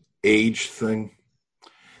it's an age thing?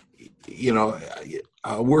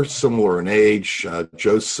 We're similar in age.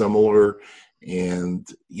 Joe's similar. And,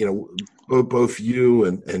 both you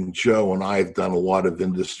and Joe and I have done a lot of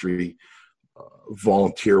industry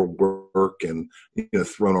volunteer work and,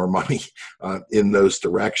 thrown our money in those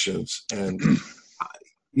directions. And,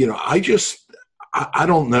 I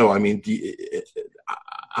don't know. I mean,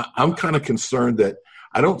 I'm kind of concerned that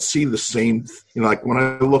I don't see the same, like when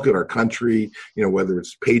I look at our country, whether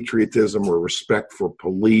it's patriotism or respect for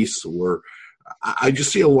police, or I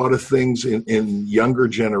just see a lot of things in younger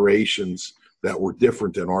generations that were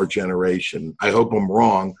different than our generation. I hope I'm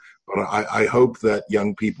wrong, but I hope that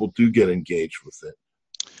young people do get engaged with it.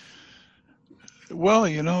 Well,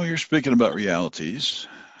 you're speaking about realities.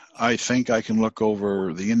 I think I can look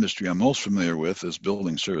over the industry I'm most familiar with is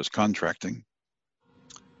building service contracting.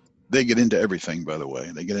 They get into everything, by the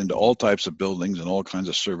way. They get into all types of buildings and all kinds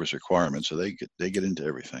of service requirements, so they get into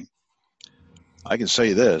everything. I can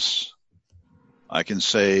say this. I can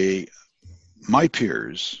say my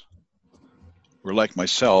peers were like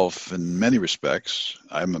myself in many respects.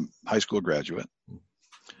 I'm a high school graduate.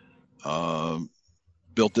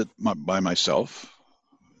 Built it by myself.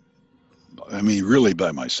 I mean, really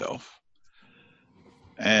by myself.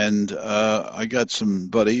 And I got some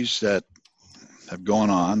buddies that have gone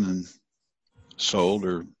on and sold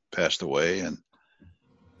or passed away, and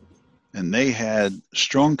they had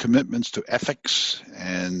strong commitments to ethics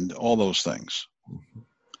and all those things.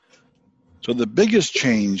 So the biggest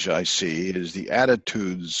change I see is the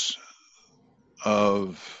attitudes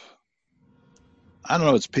of, I don't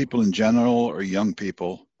know, it's people in general or young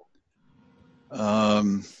people.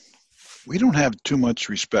 We don't have too much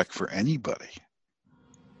respect for anybody.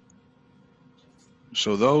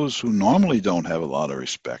 So those who normally don't have a lot of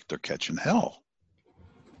respect are catching hell.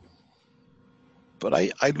 But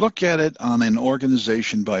I look at it on an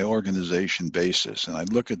organization by organization basis, and I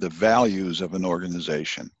look at the values of an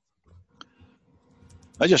organization.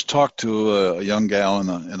 I just talked to a young gal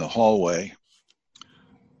in the hallway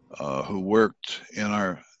who worked in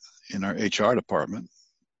our HR department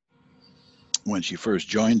when she first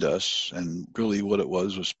joined us, and really what it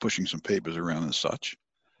was pushing some papers around and such.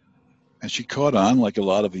 And she caught on, like a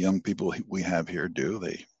lot of young people we have here do.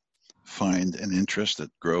 They find an interest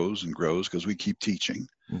that grows and grows because we keep teaching.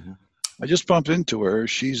 Mm-hmm. I just bumped into her.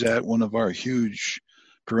 She's at one of our huge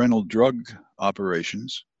parental drug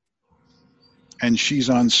operations, and she's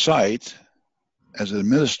on site as an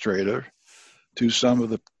administrator to some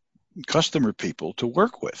of the customer people to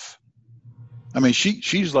work with. I mean,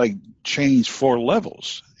 she's like changed 4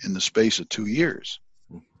 levels in the space of 2 years.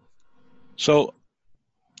 So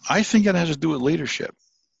I think it has to do with leadership.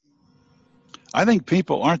 I think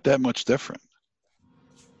people aren't that much different.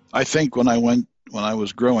 I think when I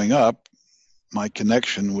was growing up, my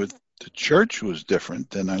connection with the church was different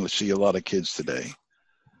than I see a lot of kids today.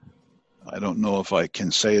 I don't know if I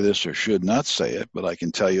can say this or should not say it, but I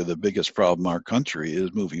can tell you the biggest problem in our country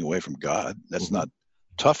is moving away from God. That's not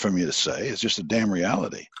tough for me to say. It's just a damn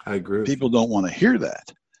reality. I agree. People don't want to hear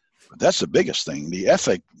that. But that's the biggest thing. The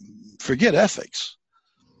ethic, forget ethics.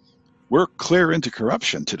 We're clear into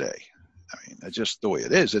corruption today. I mean, that's just the way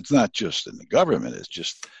it is. It's not just in the government.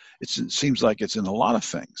 It seems like it's in a lot of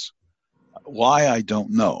things. Why, I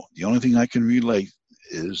don't know. The only thing I can relate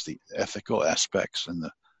is the ethical aspects and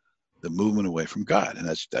the movement away from God. And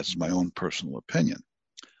that's my own personal opinion.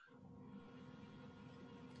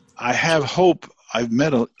 I have hope. I've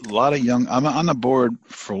met a lot of I'm on the board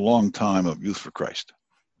for a long time of Youth for Christ.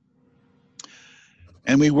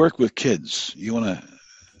 And we work with kids.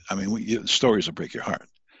 Stories will break your heart.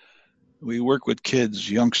 We work with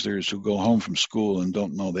kids, youngsters who go home from school and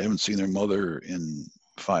don't know, they haven't seen their mother in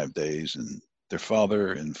 5 days and their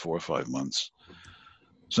father in 4 or 5 months.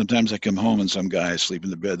 Sometimes they come home and some guy is sleeping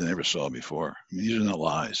in the bed they never saw before. I mean, these are not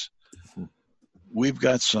lies. We've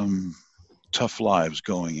got some tough lives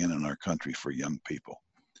going in our country for young people.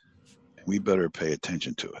 And we better pay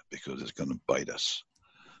attention to it because it's going to bite us.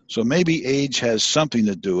 So maybe age has something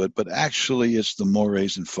to do with it, but actually it's the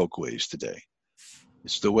mores and folkways today.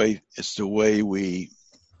 It's the way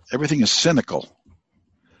everything is cynical.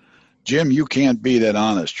 Jim, you can't be that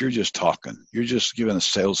honest. You're just talking. You're just giving a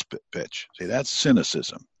sales pitch. See, that's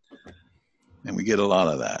cynicism. And we get a lot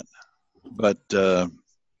of that. But your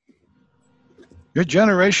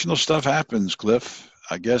generational stuff happens, Cliff.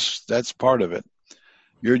 I guess that's part of it.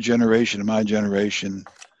 Your generation and my generation,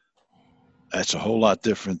 that's a whole lot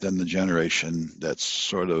different than the generation that's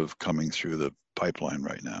sort of coming through the pipeline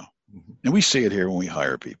right now. And we see it here when we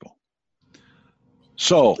hire people.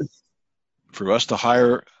 So for us to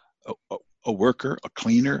hire a worker, a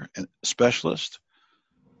cleaner, and a specialist,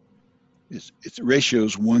 it's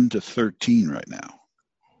ratios 1 to 13 right now.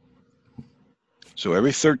 So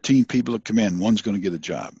every 13 people that come in, one's going to get a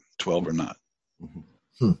job, 12 or not.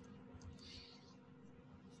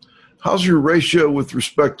 How's your ratio with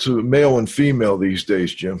respect to male and female these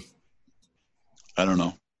days, Jim? I don't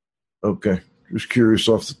know. Okay. Just curious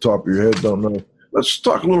off the top of your head. Don't know. Let's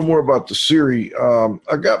talk a little more about the CIRI.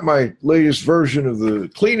 I got my latest version of the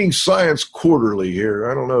Cleaning Science Quarterly here.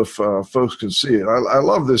 I don't know if folks can see it. I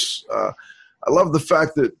love this. I love the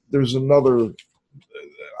fact that there's another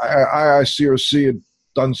IICRC had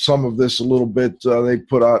done some of this a little bit. They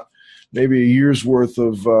put out maybe a year's worth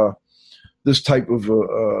of this type of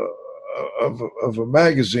a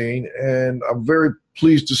magazine, and I'm very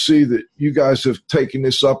pleased to see that you guys have taken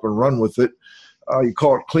this up and run with it. You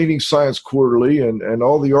call it Cleaning Science Quarterly, and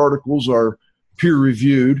all the articles are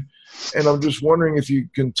peer-reviewed. And I'm just wondering if you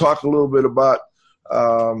can talk a little bit about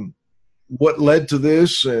what led to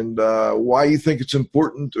this and why you think it's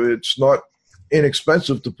important. It's not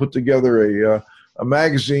inexpensive to put together a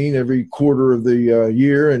magazine every quarter of the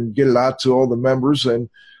year and get it out to all the members. And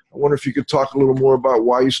I wonder if you could talk a little more about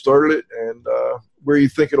why you started it and where you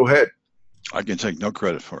think it'll head. I can take no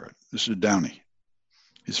credit for it. This is Downey.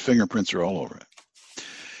 His fingerprints are all over it.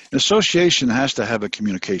 An association has to have a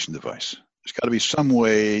communication device. There's got to be some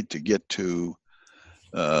way to get to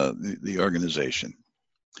the organization.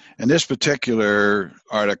 And this particular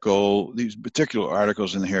article, these particular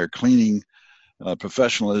articles in here, Cleaning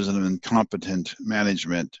Professionalism and Competent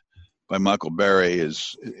Management by Michael Berry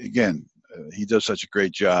is, again, he does such a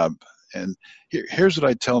great job. And here's what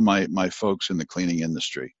I tell my folks in the cleaning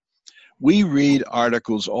industry. We read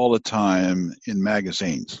articles all the time in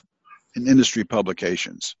magazines, in industry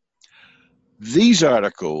publications. These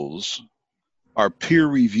articles are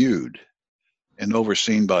peer-reviewed and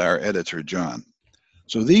overseen by our editor, John.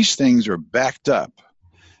 So these things are backed up.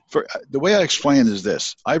 The way I explain it is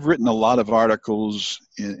this. I've written a lot of articles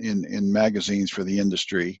in magazines for the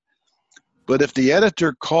industry, but if the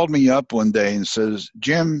editor called me up one day and says,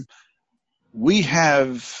 Jim, we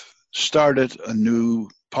have started a new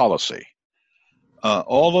policy.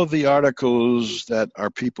 All of the articles that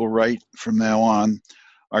our people write from now on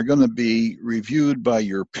are going to be reviewed by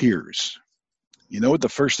your peers. You know what the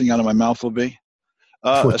first thing out of my mouth will be?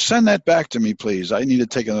 Send that back to me, please. I need to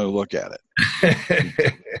take another look at it.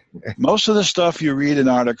 Most of the stuff you read in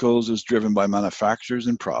articles is driven by manufacturers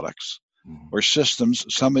and products or systems,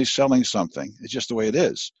 somebody selling something. It's just the way it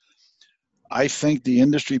is. I think the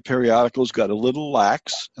industry periodicals got a little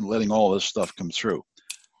lax in letting all this stuff come through.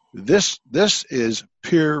 This is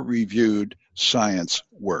peer-reviewed science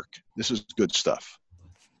work. This is good stuff.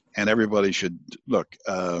 And everybody should look.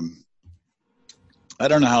 I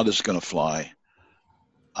don't know how this is going to fly.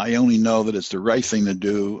 I only know that it's the right thing to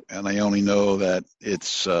do, and I only know that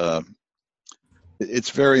it's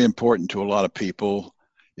very important to a lot of people.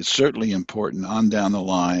 It's certainly important on down the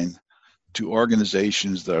line to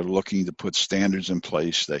organizations that are looking to put standards in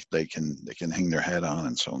place that they can hang their hat on,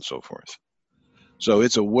 and so on and so forth. So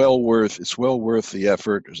it's well worth the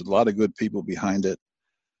effort. There's a lot of good people behind it.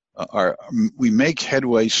 We make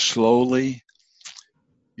headway slowly.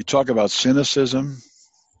 You talk about cynicism.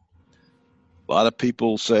 A lot of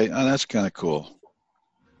people say, oh, that's kind of cool.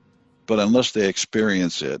 But unless they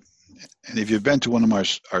experience it, and if you've been to one of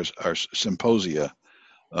our symposia,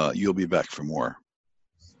 you'll be back for more.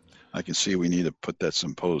 I can see we need to put that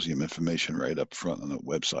symposium information right up front on the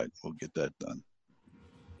website. We'll get that done.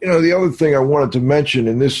 You know, the other thing I wanted to mention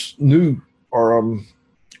in this new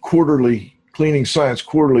quarterly, Cleaning Science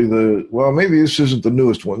Quarterly, maybe this isn't the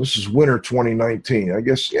newest one. This is winter 2019. I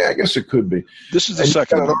guess it could be. This is the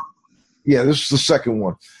second one. Yeah, this is the second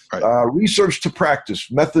one. Right. Research to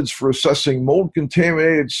Practice, Methods for Assessing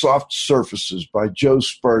Mold-Contaminated Soft Surfaces by Joe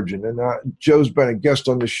Spurgeon. And Joe's been a guest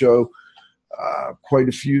on the show quite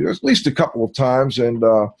a few, at least a couple of times. And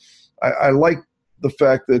I like the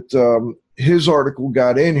fact that his article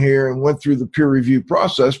got in here and went through the peer review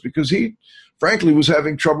process because he, frankly, was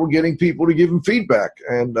having trouble getting people to give him feedback.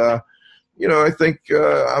 And, I think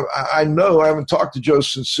I know I haven't talked to Joe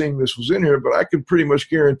since seeing this was in here, but I can pretty much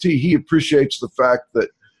guarantee he appreciates the fact that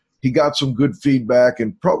he got some good feedback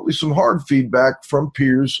and probably some hard feedback from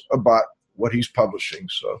peers about what he's publishing.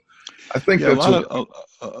 So I think that's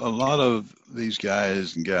a lot of these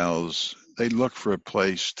guys and gals, they look for a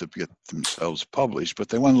place to get themselves published, but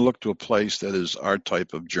they want to look to a place that is our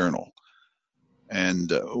type of journal.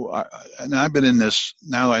 And I've been in this,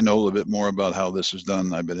 now I know a little bit more about how this is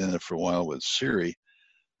done. I've been in it for a while with CIRI.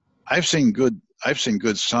 I've seen good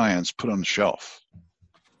science put on the shelf.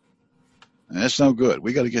 And that's no good.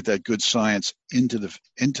 We got to get that good science into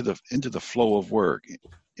the flow of work,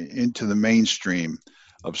 into the mainstream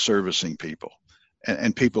of servicing people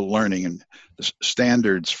and people learning, and the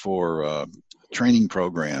standards for training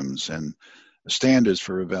programs and standards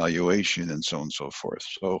for evaluation and so on and so forth.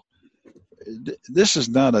 So this is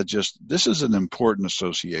this is an important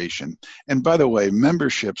association. And by the way,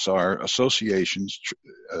 memberships are associations,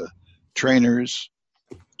 trainers,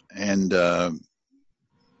 and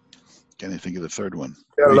can't even think of the third one.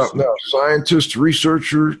 No, scientist,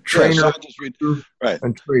 researcher, trainer, right,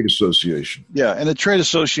 and trade association. Yeah, and the trade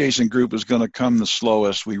association group is going to come the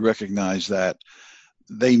slowest. We recognize that.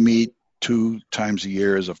 They meet 2 times a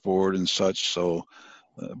year as a board and such. So,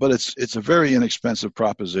 but it's a very inexpensive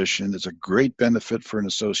proposition. It's a great benefit for an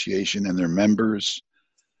association and their members.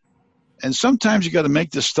 And sometimes you got to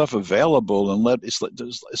make this stuff available and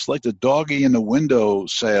it's like the doggy in the window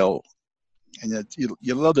sale. And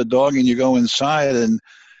you love the dog, and you go inside and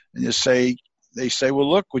they say, well,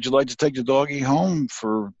 look, would you like to take the doggy home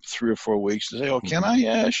for 3 or 4 weeks? They say, oh, can I?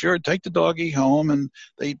 Yeah, sure. Take the doggy home. And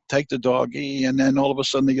they take the doggy, and then all of a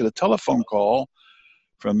sudden they get a telephone call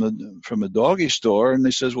from the doggy store, and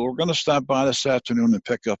they says, well, we're going to stop by this afternoon and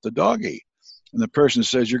pick up the doggy. And the person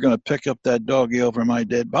says, you're going to pick up that doggy over my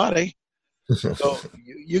dead body. So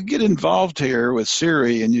you get involved here with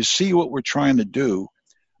CIRI, and you see what we're trying to do.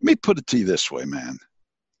 Let me put it to you this way, man.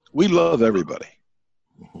 We love everybody.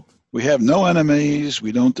 We have no enemies.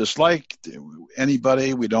 We don't dislike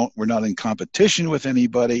anybody. We're not in competition with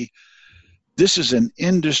anybody. This is an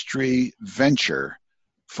industry venture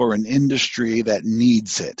for an industry that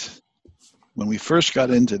needs it. When we first got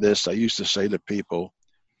into this, I used to say to people,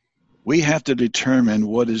 we have to determine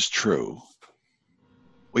what is true.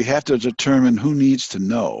 We have to determine who needs to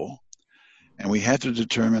know. and we had to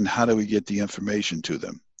determine how do we get the information to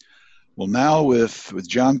them. Well, now with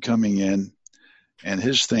John coming in and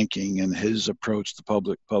his thinking and his approach to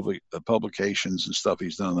publications and stuff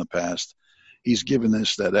he's done in the past, he's given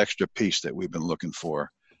us that extra piece that we've been looking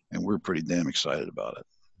for, and we're pretty damn excited about it.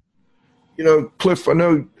 You know, Cliff, I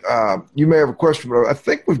know you may have a question, but I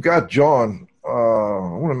think we've got John. I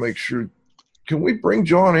want to make sure. Can we bring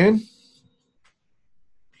John in?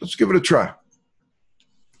 Let's give it a try.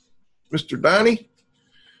 Mr. Donnie?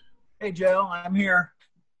 Hey, Joe, I'm here.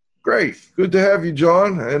 Great. Good to have you,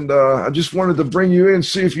 John. And I just wanted to bring you in and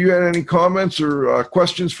see if you had any comments or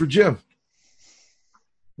questions for Jim.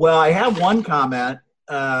 Well, I have one comment,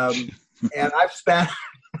 and I've spent...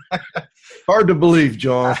 Hard to believe,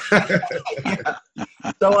 John. Yeah,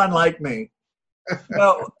 so unlike me.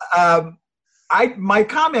 No, my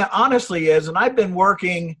comment honestly is, and I've been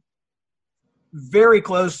working very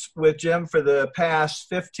close with Jim for the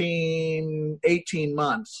past 18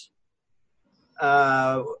 months.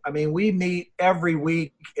 I mean, we meet every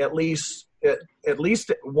week, at least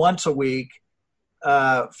once a week,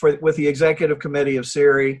 with the executive committee of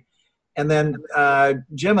CIRI. And then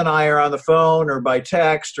Jim and I are on the phone or by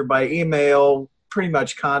text or by email pretty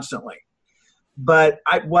much constantly. But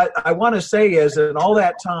what I want to say is that in all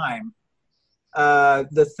that time,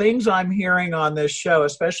 the things I'm hearing on this show,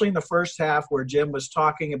 especially in the first half where Jim was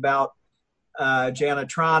talking about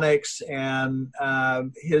Janitronics and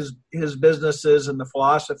his businesses and the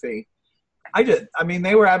philosophy,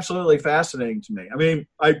 they were absolutely fascinating to me. I mean,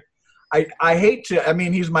 I hate to, I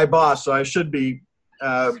mean, he's my boss, so I should be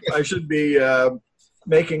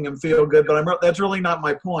making him feel good, but that's really not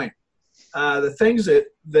my point. The things that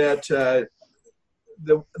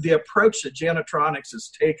the approach that Janitronics has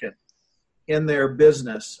taken in their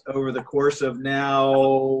business over the course of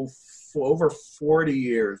now over 40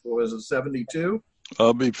 years. What was it, 72?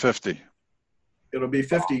 I'll be 50. It'll be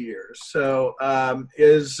 50 years. So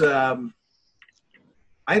it's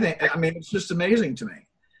just amazing to me.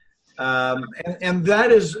 And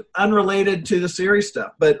that is unrelated to the CIRI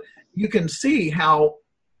stuff, but you can see how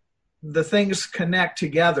the things connect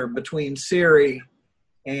together between CIRI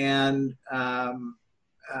and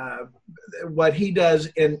what he does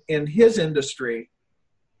in his industry,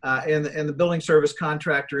 in the building service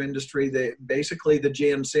contractor industry, basically the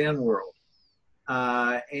GNSAN world.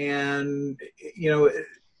 And,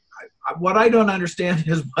 what I don't understand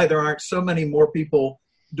is why there aren't so many more people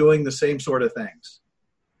doing the same sort of things.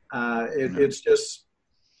 It's just,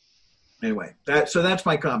 anyway, that's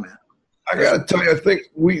my comment. I got to tell you, I think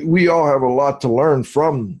we all have a lot to learn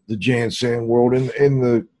from the GNSAN world in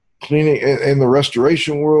the cleaning, in the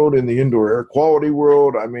restoration world, in the indoor air quality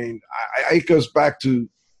world. I mean, it goes back to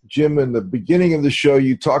Jim in the beginning of the show.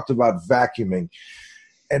 You talked about vacuuming,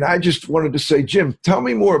 and I just wanted to say, Jim, tell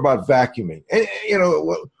me more about vacuuming. And,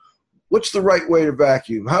 what's the right way to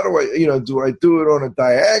vacuum? How do I, do I do it on a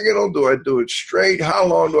diagonal? Do I do it straight? How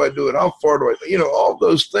long do I do it? How far do I, all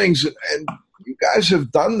those things. And you guys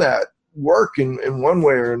have done that work in one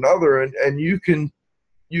way or another. And you can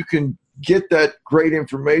get that great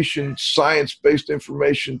information, science-based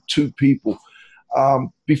information to people.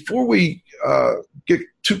 Before we get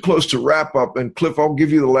too close to wrap up, and Cliff, I'll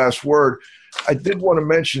give you the last word. I did want to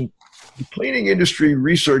mention the Cleaning Industry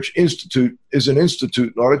Research Institute is an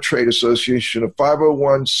institute, not a trade association, a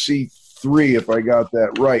 501c3, if I got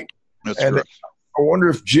that right. That's correct. I wonder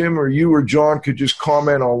if Jim or you or John could just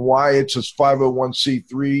comment on why it's a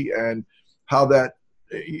 501c3 and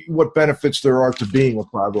what benefits there are to being a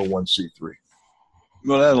 501c3.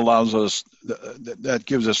 Well, that allows us, that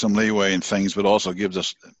gives us some leeway in things, but also gives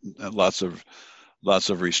us lots of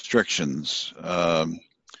restrictions.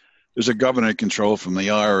 There's a government control from the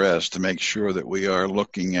IRS to make sure that we are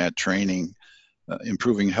looking at training,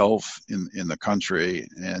 improving health in the country,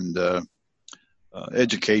 and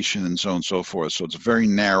education and so on and so forth. So it's a very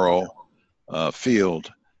narrow field,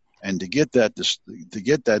 and to get that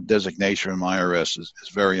designation from IRS is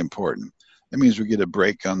very important. That means we get a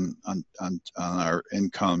break on our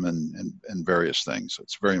income and various things. So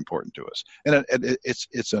it's very important to us, and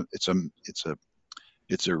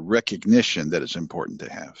it's a recognition that it's important to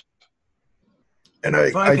have. And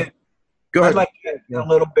go ahead. I'd like to add a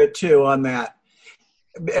little bit too on that.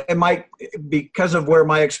 Because of where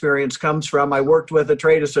my experience comes from, I worked with a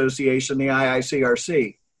trade association, the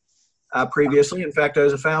IICRC, previously. In fact, I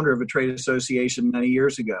was a founder of a trade association many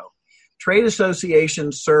years ago. Trade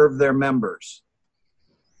associations serve their members.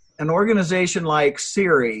 An organization like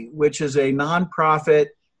CIRI, which is a nonprofit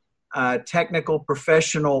technical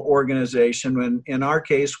professional organization, and in our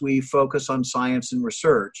case, we focus on science and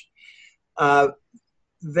research.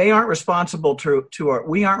 they aren't responsible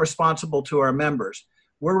we aren't responsible to our members.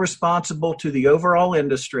 We're responsible to the overall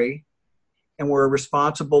industry, and we're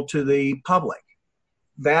responsible to the public.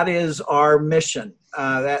 That is our mission.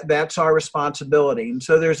 That's our responsibility. And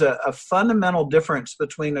so there's a fundamental difference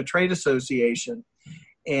between a trade association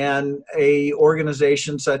and a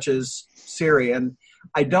organization such as CIRI. And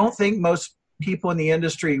I don't think most people in the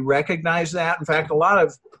industry recognize that. In fact, a lot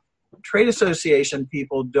of trade association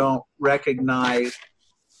people don't recognize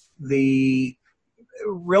really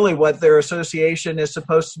what their association is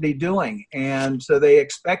supposed to be doing. And so they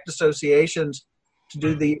expect associations to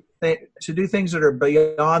do things that are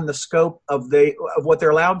beyond the scope of what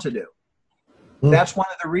they're allowed to do. That's one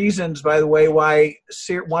of the reasons, by the way, why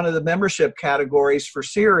one of the membership categories for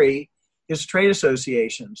CIRI is trade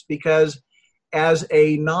associations, because as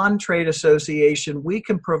a non-trade association, we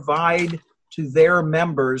can provide to their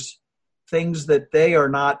members things that they are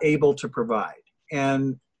not able to provide.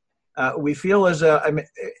 And we feel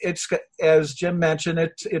it's, as Jim mentioned,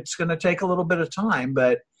 it's going to take a little bit of time,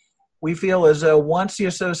 but we feel as though once the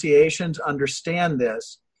associations understand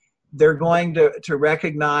this, they're going to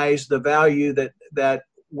recognize the value that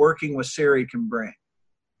working with CIRI can bring.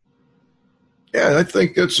 Yeah, I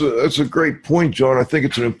think that's a great point, John. I think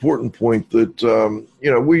it's an important point that,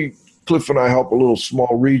 Cliff and I help a little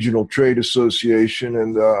small regional trade association,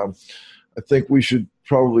 and I think we should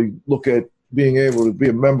probably look at being able to be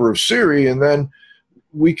a member of CIRI, and then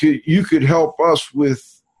you could help us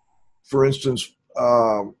with, for instance,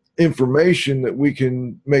 information that we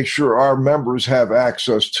can make sure our members have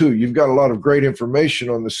access to. You've got a lot of great information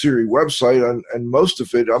on the CIRI website, and most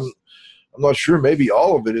of it, I'm not sure, maybe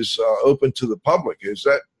all of it is open to the public. Is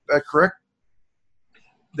that correct?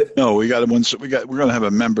 No, we're going to have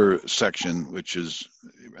a member section, which is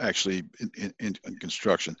actually in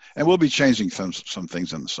construction, and we'll be changing some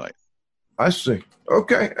things on the site. I see.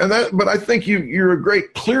 Okay, but I think you're a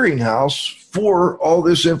great clearinghouse for all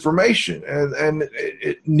this information, and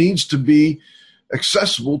it needs to be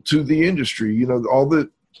accessible to the industry. All the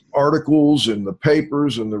articles and the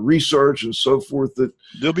papers and the research and so forth. That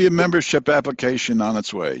there'll be a membership application on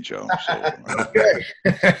its way, Joe. So. Okay.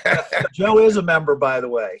 Joe is a member, by the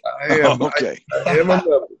way. I am. Okay. I am a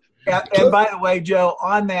member. And by the way, Joe,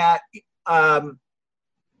 on that,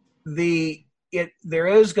 there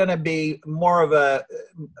is going to be more of a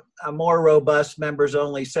more robust members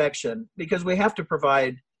only section, because we have to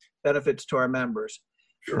provide benefits to our members.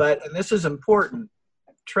 Sure. And this is important,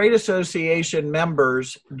 trade association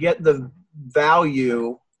members get the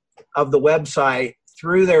value of the website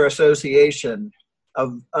through their association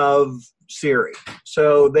of CIRI.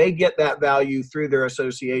 So they get that value through their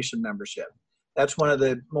association membership. That's one of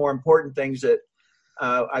the more important things that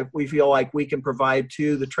we feel like we can provide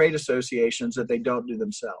to the trade associations that they don't do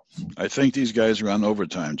themselves. I think these guys are on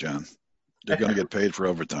overtime, John. They're going to get paid for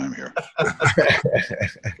overtime here.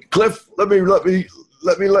 Cliff, let me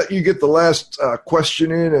let you get the last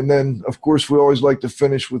question in, and then, of course, we always like to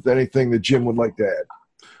finish with anything that Jim would like to add.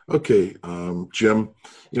 Okay, Jim,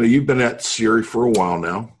 you've been at CIRI for a while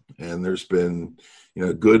now, and there's been,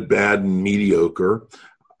 good, bad, and mediocre.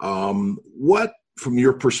 What, from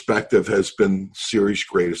your perspective, has been CIRI's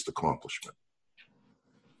greatest accomplishment?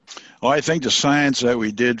 Well, I think the science that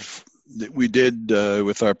we did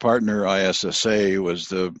with our partner ISSA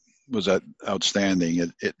was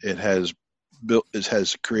outstanding. It has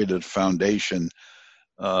created a foundation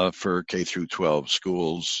for K through 12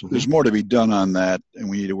 schools. Mm-hmm. There's more to be done on that, and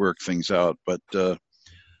we need to work things out. But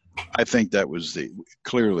I think that was a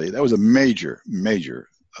major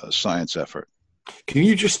science effort. Can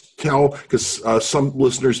you just tell, because some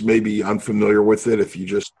listeners may be unfamiliar with it, if you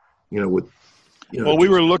just, Well, we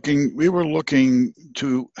were looking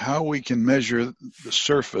to how we can measure the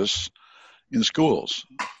surface in schools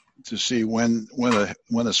to see when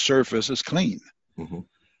a surface is clean. Mm-hmm.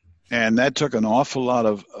 And that took an awful lot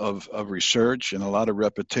of research and a lot of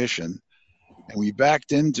repetition. And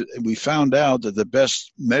we found out that the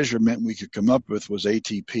best measurement we could come up with was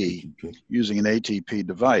ATP, using an ATP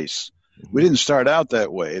device. We didn't start out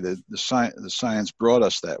that way. The science brought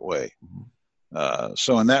us that way.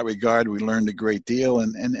 So in that regard, we learned a great deal,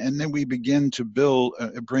 and then we begin to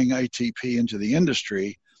bring ATP into the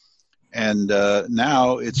industry, and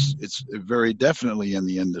now it's very definitely in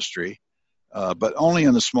the industry, but only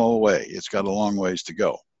in a small way. It's got a long ways to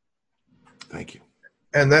go. Thank you.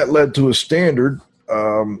 And that led to a standard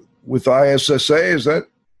with ISSA, is that?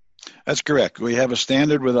 That's correct. We have a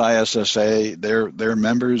standard with ISSA. Their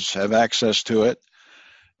members have access to it,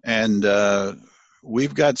 and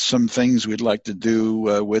we've got some things we'd like to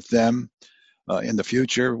do with them. in the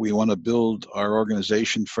future. We want to build our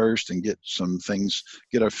organization first and get some things,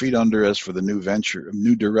 get our feet under us for the new venture,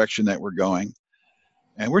 new direction that we're going.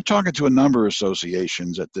 And we're talking to a number of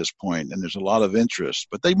associations at this point, and there's a lot of interest,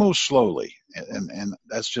 but they move slowly. And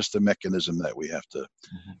that's just a mechanism that we have to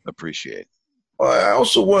appreciate. I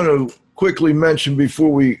also want to quickly mention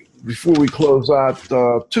before we close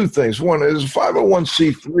out two things. One is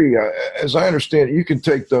 501c3. As I understand it, you can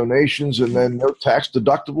take donations and then they're tax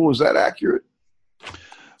deductible. Is that accurate?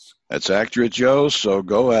 That's accurate, Joe. So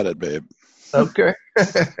go at it, babe. Okay.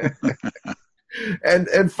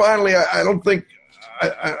 and finally,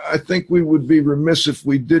 I think we would be remiss if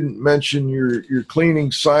we didn't mention your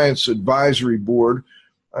Cleaning Science Advisory Board.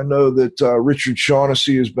 I know that Richard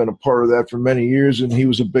Shaughnessy has been a part of that for many years, and he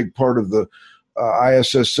was a big part of the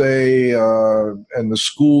ISSA and the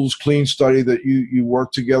schools clean study that you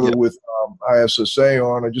worked together with ISSA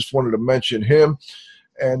on. I just wanted to mention him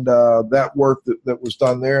and that work that was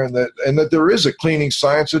done there, and that there is a Cleaning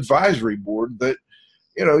Science Advisory Board that,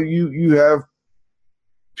 you have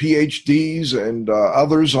PhDs and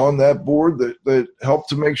others on that board that help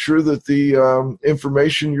to make sure that the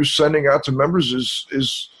information you're sending out to members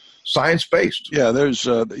is science-based. Yeah, there's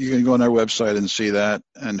you can go on our website and see that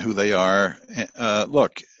and who they are.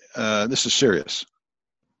 Look, this is serious.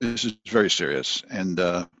 This is very serious. And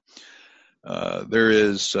there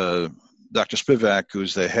is Dr. Spivak,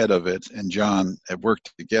 who's the head of it, and John have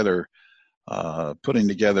worked together, putting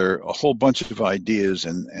together a whole bunch of ideas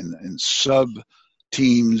and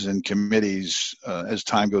sub-teams and committees as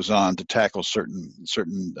time goes on to tackle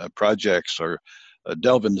certain projects or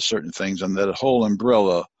delve into certain things, and that whole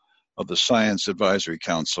umbrella of the Science Advisory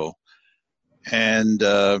Council. And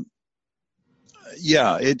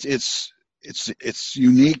it's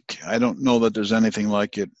unique. I don't know that there's anything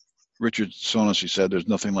like it. Richard Shaughnessy said there's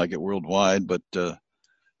nothing like it worldwide, but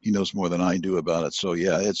he knows more than I do about it. So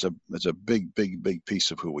yeah, it's a big piece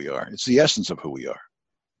of who we are. It's the essence of who we are.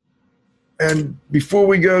 And before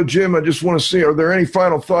we go, Jim, I just want to see, are there any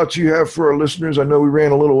final thoughts you have for our listeners? I know we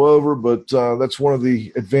ran a little over, but that's one of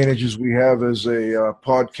the advantages we have as a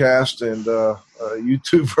podcast and a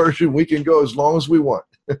YouTube version. We can go as long as we want.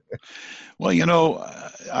 Well,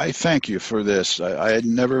 I thank you for this. I had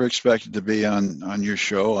never expected to be on your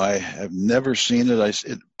show. I have never seen it.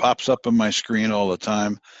 It pops up on my screen all the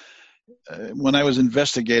time. When I was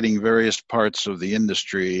investigating various parts of the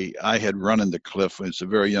industry, I had run into Cliff when he was a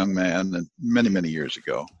very young man, and many years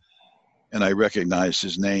ago, and I recognized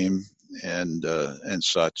his name and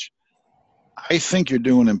such. I think you're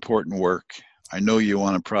doing important work. I know you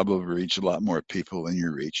want to probably reach a lot more people than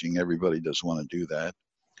you're reaching. Everybody does want to do that.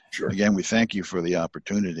 Sure. Again, we thank you for the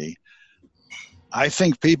opportunity. I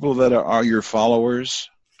think people that are your followers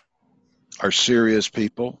are serious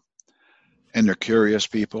people, and they're curious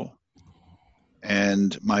people.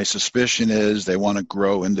 And my suspicion is they want to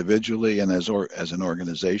grow individually and as an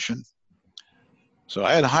organization. So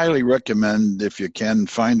I'd highly recommend, if you can,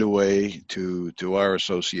 find a way to our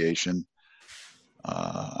association.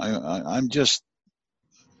 I am just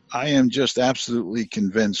absolutely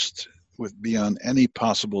convinced, beyond any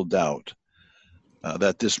possible doubt,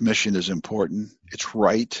 that this mission is important. It's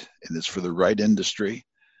right, and it's for the right industry.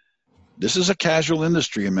 This is a casual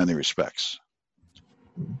industry in many respects.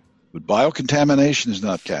 But biocontamination is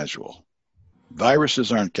not casual.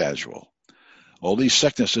 Viruses aren't casual. All these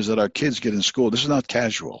sicknesses that our kids get in school, this is not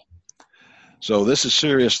casual. So this is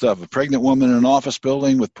serious stuff. A pregnant woman in an office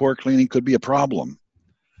building with poor cleaning could be a problem.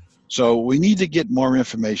 So we need to get more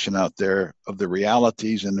information out there of the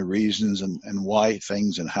realities and the reasons and why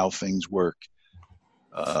things and how things work.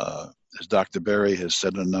 As Dr. Berry has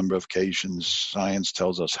said on a number of occasions, science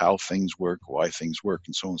tells us how things work, why things work,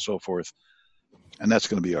 and so on and so forth. And that's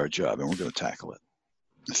going to be our job, and we're going to tackle it.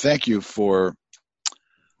 Thank you for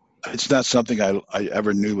 – it's not something I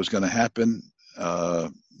ever knew was going to happen,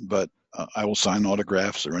 but I will sign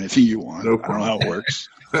autographs or anything you want. No problem. I don't know how it works.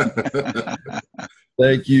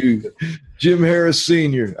 Thank you. Jim Harris,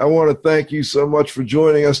 Sr., I want to thank you so much for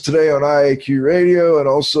joining us today on IAQ Radio, and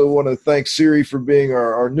also want to thank CIRI for being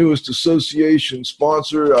our newest association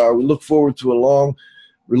sponsor. We look forward to a long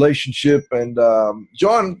relationship. And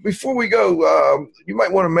John, before we go, you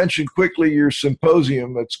might want to mention quickly your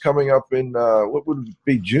symposium that's coming up in, what would it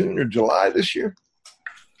be, June or July this year?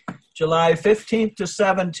 July 15th to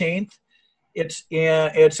 17th.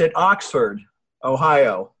 It's at Oxford,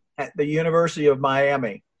 Ohio, at the University of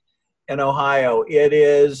Miami in Ohio. It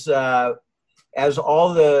is, as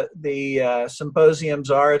all the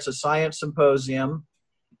symposiums are, it's a science symposium.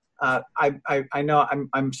 I know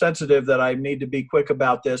I'm sensitive that I need to be quick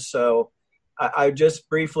about this, so I just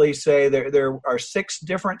briefly say there are 6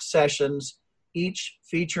 different sessions each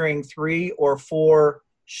featuring 3 or 4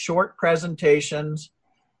 short presentations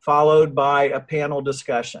followed by a panel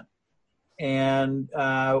discussion. And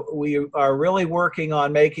we are really working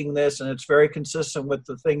on making this, and it's very consistent with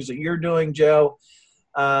the things that you're doing, Joe,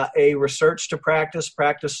 a research to practice,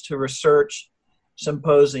 practice to research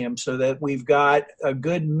symposium, so that we've got a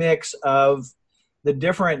good mix of the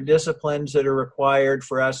different disciplines that are required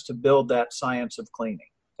for us to build that science of cleaning.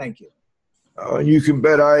 Thank you. You can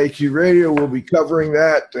bet IAQ Radio will be covering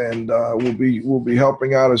that, and we'll be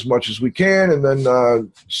helping out as much as we can. And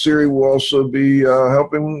then CIRI will also be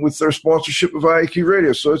helping with their sponsorship of IAQ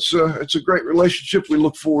Radio. So it's a great relationship. We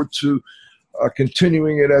look forward to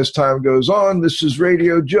continuing it as time goes on. This is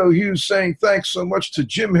Radio Joe Hughes saying thanks so much to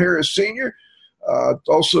Jim Harris Sr.,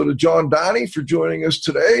 also to John Donnie for joining us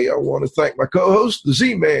today. I want to thank my co-host, the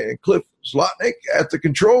Z-Man, Cliff Zlotnick at the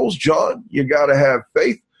controls. John, you got to have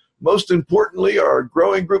faith. Most importantly, our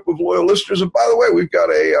growing group of loyal listeners. And by the way, we've got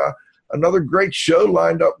another great show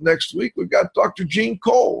lined up next week. We've got Dr. Gene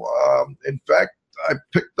Cole. In fact, I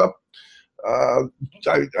picked up,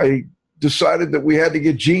 I decided that we had to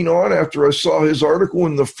get Gene on after I saw his article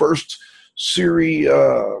in the first CIRI,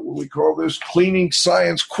 what we call this, Cleaning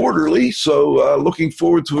Science Quarterly. So looking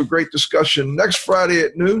forward to a great discussion next Friday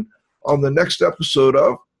at noon on the next episode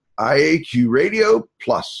of IAQ Radio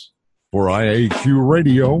Plus. For IAQ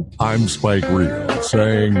Radio, I'm Spike Reel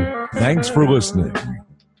saying thanks for listening.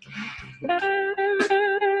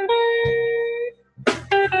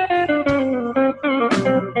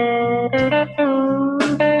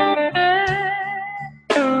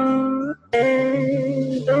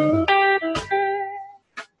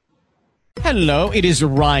 Hello, it is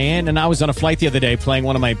Ryan, and I was on a flight the other day playing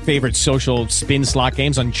one of my favorite social spin slot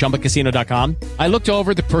games on ChumbaCasino.com. I looked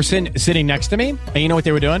over at the person sitting next to me, and you know what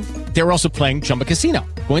they were doing? They were also playing Chumba Casino.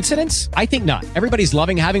 Coincidence? I think not. Everybody's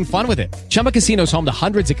loving having fun with it. Chumba Casino is home to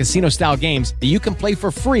hundreds of casino-style games that you can play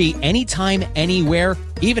for free anytime, anywhere,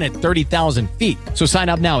 even at 30,000 feet. So sign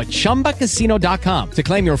up now at ChumbaCasino.com to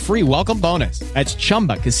claim your free welcome bonus. That's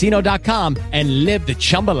ChumbaCasino.com and live the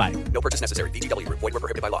Chumba life. No purchase necessary. VGW. Void where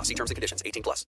prohibited by law. See terms and conditions. 18+.